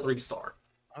you're still 3-star.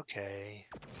 Okay.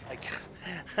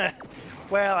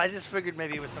 Well, I just figured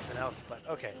maybe it was something else, but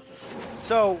okay.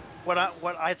 So what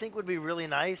I think would be really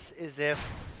nice is if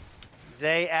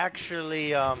they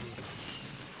actually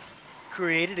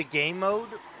created a game mode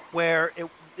where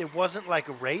it wasn't like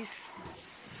a race.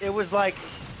 It was like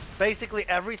basically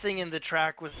everything in the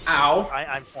track was. Ow!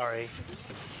 I'm sorry.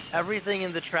 Everything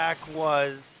in the track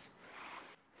was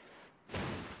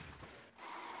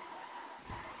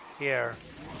here.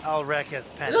 I'll wreck his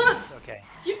pennies. Okay.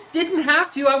 You didn't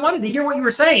have to. I wanted to hear what you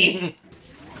were saying.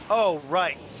 Oh,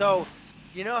 right. So,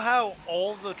 you know how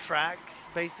all the tracks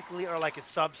basically are like a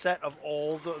subset of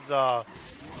all the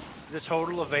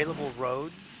total available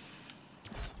roads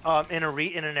in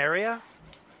an area?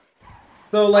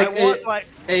 So, like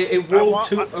a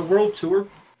world tour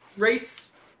race.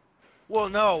 Well,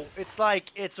 no,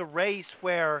 it's a race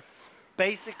where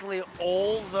basically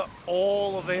all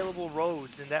available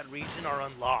roads in that region are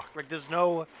unlocked. Like there's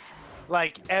no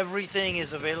like everything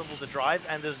is available to drive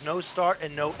and there's no start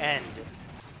and no end.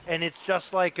 And it's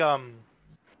just like a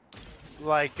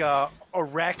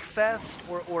wreck fest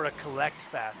or a collect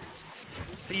fest.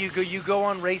 So you go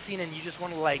on racing and you just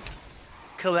want to like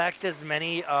collect as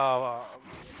many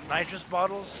nitrous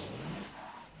bottles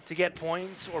to get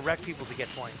points or wreck people to get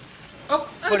points. Oh,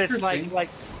 but it's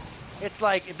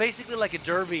like basically like a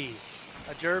derby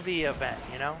event,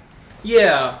 you know?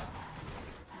 Yeah.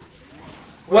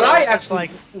 What I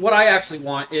Well, actually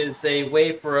want is a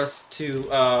way for us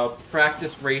to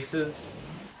practice races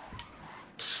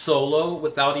solo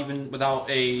without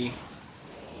a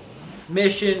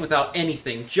mission, without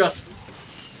anything. Just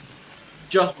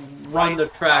run the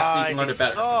track so you can learn it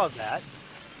better. Oh, that.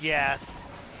 Yes.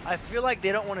 I feel like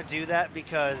they don't want to do that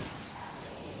because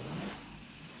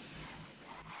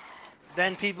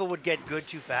then people would get good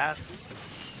too fast,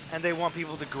 and they want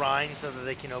people to grind so that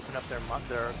they can open up their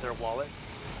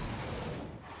wallets.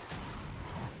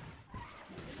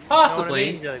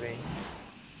 Possibly. You know what I mean?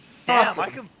 Damn, I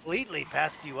completely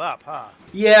passed you up, huh?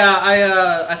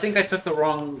 Yeah, I think I took the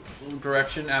wrong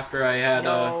direction after I had.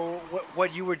 No,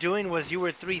 what you were doing was you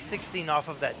were 360 off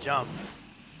of that jump,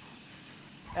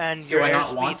 and your Do I not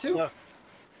airspeed. want to?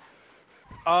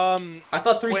 I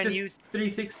thought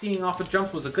 316 off of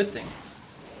jumps was a good thing.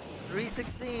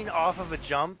 316 off of a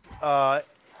jump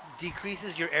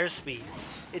decreases your airspeed.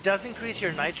 It does increase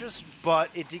your nitrous, but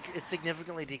it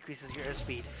significantly decreases your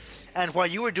airspeed. And while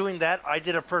you were doing that, I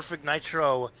did a perfect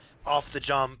nitro off the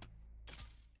jump,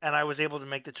 and I was able to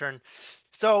make the turn.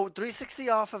 So 360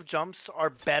 off of jumps are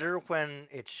better when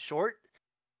it's short,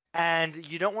 and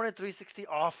you don't want a 360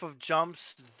 off of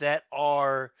jumps that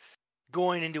are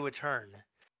going into a turn,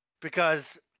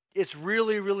 because it's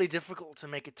really, really difficult to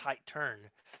make a tight turn.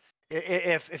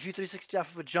 If you 360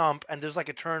 off of a jump and there's like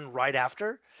a turn right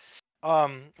after,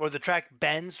 or the track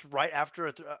bends right after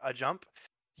a jump,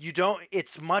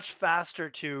 it's much faster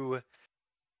to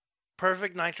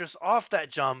perfect nitrous off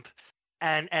that jump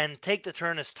and take the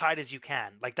turn as tight as you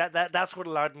can. Like that's what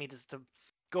allowed me to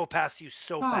go past you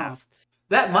so fast.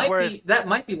 That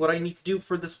might be what I need to do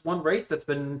for this one race that's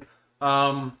been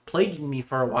plaguing me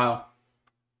for a while.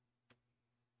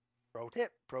 Pro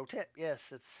tip.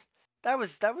 Yes, that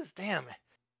was damn.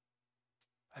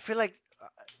 I feel like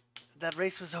that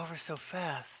race was over so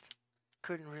fast.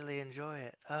 Couldn't really enjoy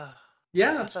it.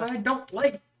 Yeah, that's why I don't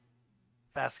like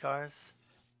fast cars.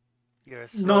 You're a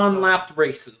non-lapped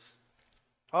races.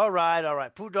 All right.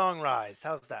 Pudong Rise.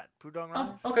 How's that? Pudong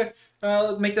Rise? Oh, okay.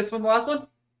 Let's make this one the last one?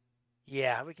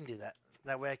 Yeah, we can do that.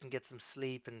 That way I can get some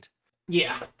sleep and...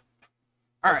 Yeah.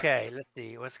 All right. Okay, let's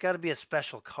see. Well, it's got to be a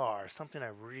special car. Something I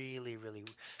really, really...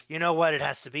 You know what it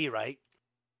has to be, right?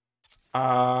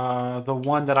 The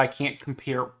one that I can't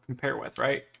compare with,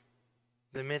 right?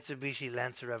 The Mitsubishi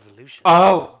Lancer Evolution.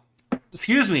 Oh!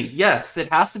 Excuse me. Yes,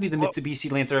 it has to be the Mitsubishi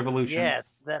Lancer Evolution. Yes,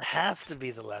 that has to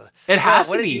be the Lancer. It has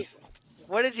to be.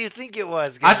 What did you think it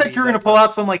was? I thought you were going to pull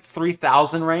out some, like,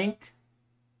 3,000 rank.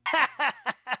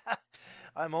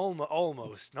 I'm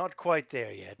almost. Not quite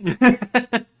there yet.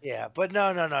 Yeah, but no.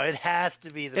 It has to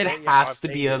be It has to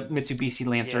be a Mitsubishi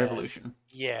Lancer Evolution.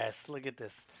 Yes, look at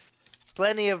this.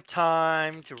 Plenty of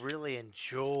time to really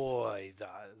enjoy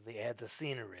the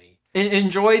scenery.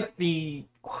 Enjoy the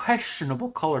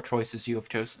questionable color choices you have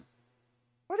chosen.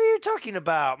 What are you talking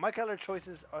about? My color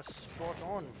choices are spot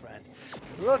on, friend.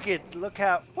 Look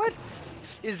how... What?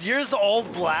 Is yours all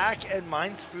black and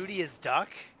mine's fruity as duck?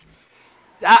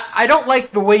 I don't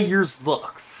like the way yours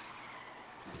looks.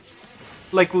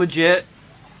 Like, legit.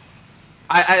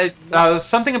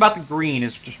 Something about the green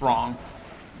is just wrong.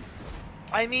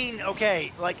 I mean,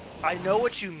 okay, like, I know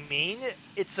what you mean.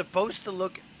 It's supposed to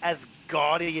look as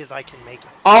gaudy as I can make it.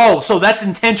 Oh, so that's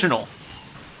intentional.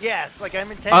 Yes, like,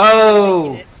 I'm intentionally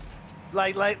making it.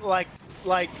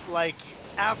 Like,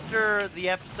 after the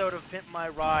episode of Pimp My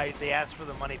Ride, they asked for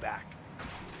the money back.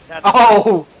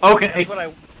 Okay.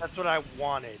 That's what I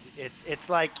wanted. It's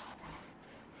like,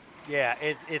 yeah,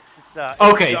 it's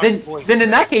Okay, then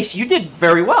in that case, you did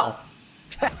very well.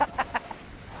 Thank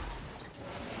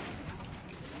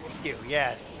you.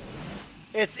 Yes,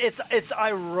 it's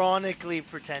ironically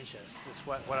pretentious. Is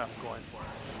what I'm going for.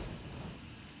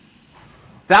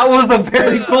 That was a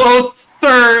very close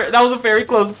third. That was a very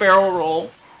close barrel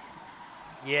roll.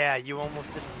 Yeah, you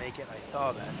almost didn't make it. I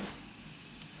saw that.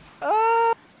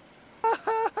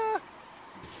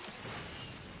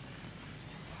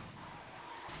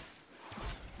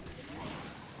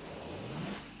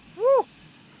 Woo!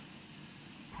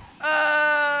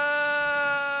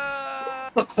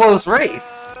 A close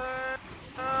race.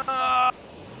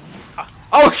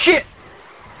 Oh shit!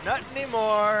 Not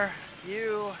anymore.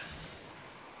 You.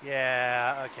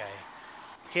 Yeah. Okay.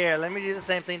 Here, let me do the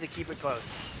same thing to keep it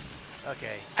close.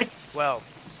 Okay. Well,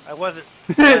 I wasn't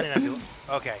planning on doing.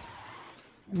 Okay.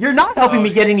 You're not helping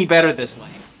me get any better this way.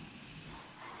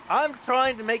 I'm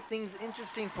trying to make things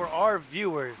interesting for our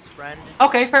viewers, friend.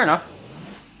 Okay, fair enough.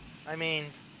 I mean,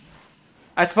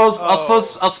 I suppose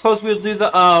I'll suppose we'll do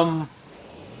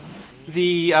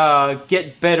the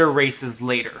get better races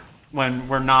later when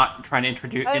we're not trying to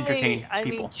entertain I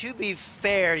people. mean, to be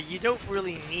fair, you don't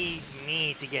really need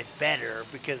me to get better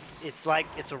because it's like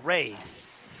it's a race.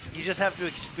 You just have to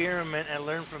experiment and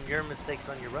learn from your mistakes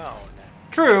on your own.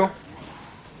 True.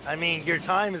 I mean, your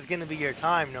time is going to be your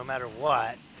time no matter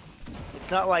what. It's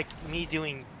not like me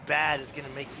doing bad is going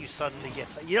to make you suddenly get...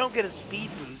 You don't get a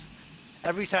speed boost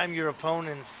every time your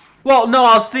opponents... Well, no,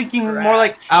 I was thinking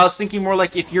more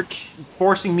like if you're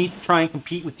forcing me to try and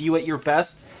compete with you at your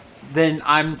best, then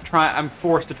I'm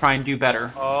forced to try and do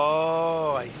better.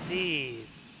 Oh, I see.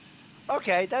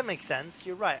 Okay, that makes sense.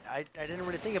 You're right. I didn't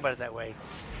really think about it that way.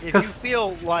 If you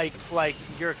feel like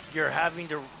you're having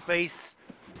to face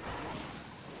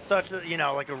such a,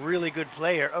 like a really good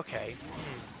player, okay.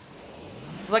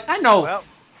 Like, I know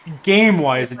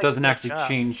game-wise it doesn't actually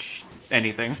change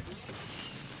anything.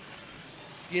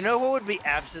 You know what would be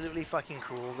absolutely fucking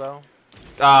cool, though?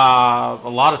 A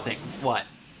lot of things. What?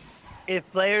 If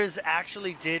players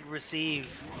actually did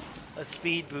receive a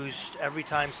speed boost every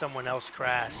time someone else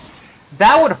crashed.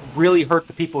 That would really hurt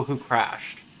the people who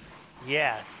crashed.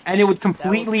 Yes. And it would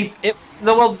completely...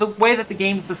 the way that the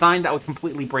game's designed, that would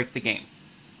completely break the game.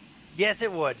 Yes,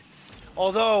 it would.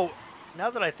 Although, now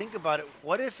that I think about it,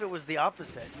 what if it was the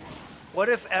opposite? What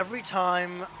if every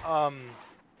time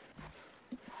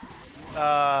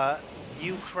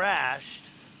you crashed,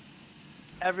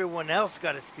 everyone else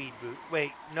got a speed boost?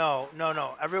 Wait, no.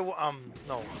 Everyone,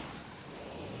 no.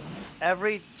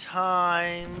 Every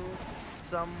time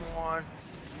someone...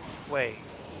 Wait.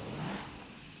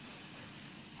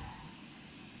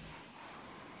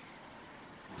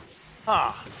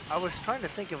 Huh. I was trying to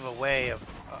think of a way of...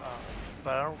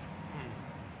 but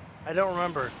I don't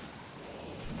remember.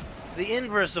 The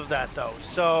inverse of that, though.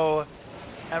 So,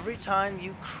 every time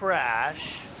you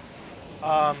crash...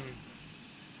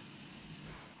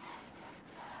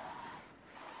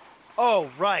 Oh,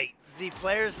 right. The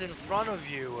players in front of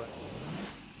you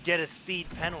get a speed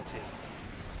penalty.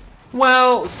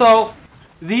 Well, so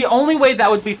the only way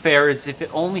that would be fair is if it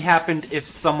only happened if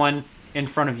someone in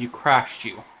front of you crashed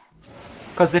you.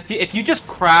 Because if you just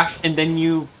crashed and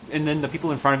then the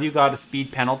people in front of you got a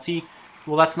speed penalty,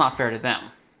 well, that's not fair to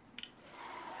them.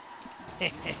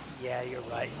 Yeah, you're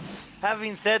right.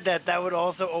 Having said that, that would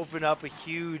also open up a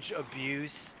huge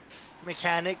abuse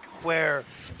mechanic where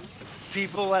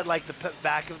people at like the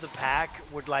back of the pack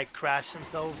would like crash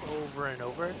themselves over and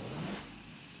over.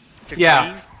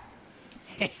 Yeah.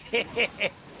 I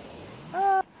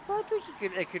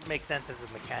think it could make sense as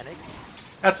a mechanic.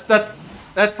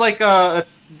 That's like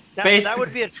that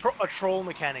would be a troll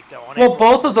mechanic though. Well,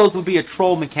 both of those would be a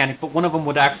troll mechanic, but one of them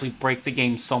would actually break the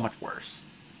game so much worse.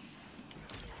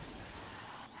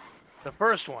 The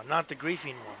first one, not the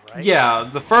griefing one, right? Yeah,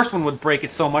 the first one would break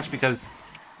it so much because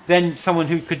then someone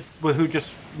who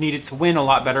just needed to win a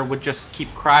lot better would just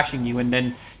keep crashing you, and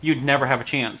then you'd never have a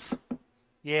chance.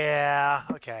 Yeah.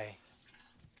 Okay.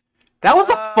 That was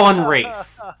a fun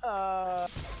race.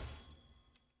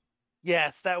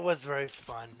 Yes, that was very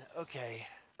fun. Okay.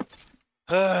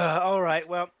 All right.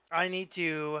 Well, I need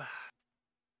to.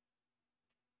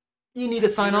 You need to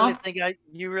sign off?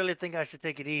 You really think I should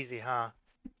take it easy, huh?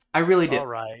 I really do. All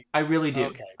right. I really do.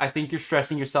 Okay. I think you're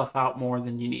stressing yourself out more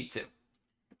than you need to.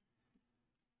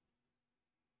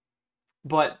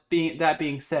 But that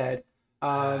being said,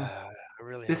 I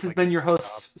really this hope has I been get your this job.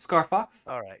 host, Scarfox,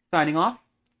 All right. signing off.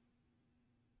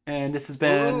 And this has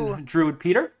Woo. been Druid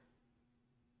Peter.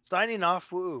 Signing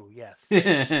off. Woo. Yes.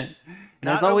 And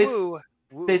as Not a always, woo.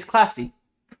 Woo. stays classy.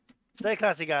 Stay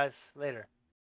classy, guys. Later.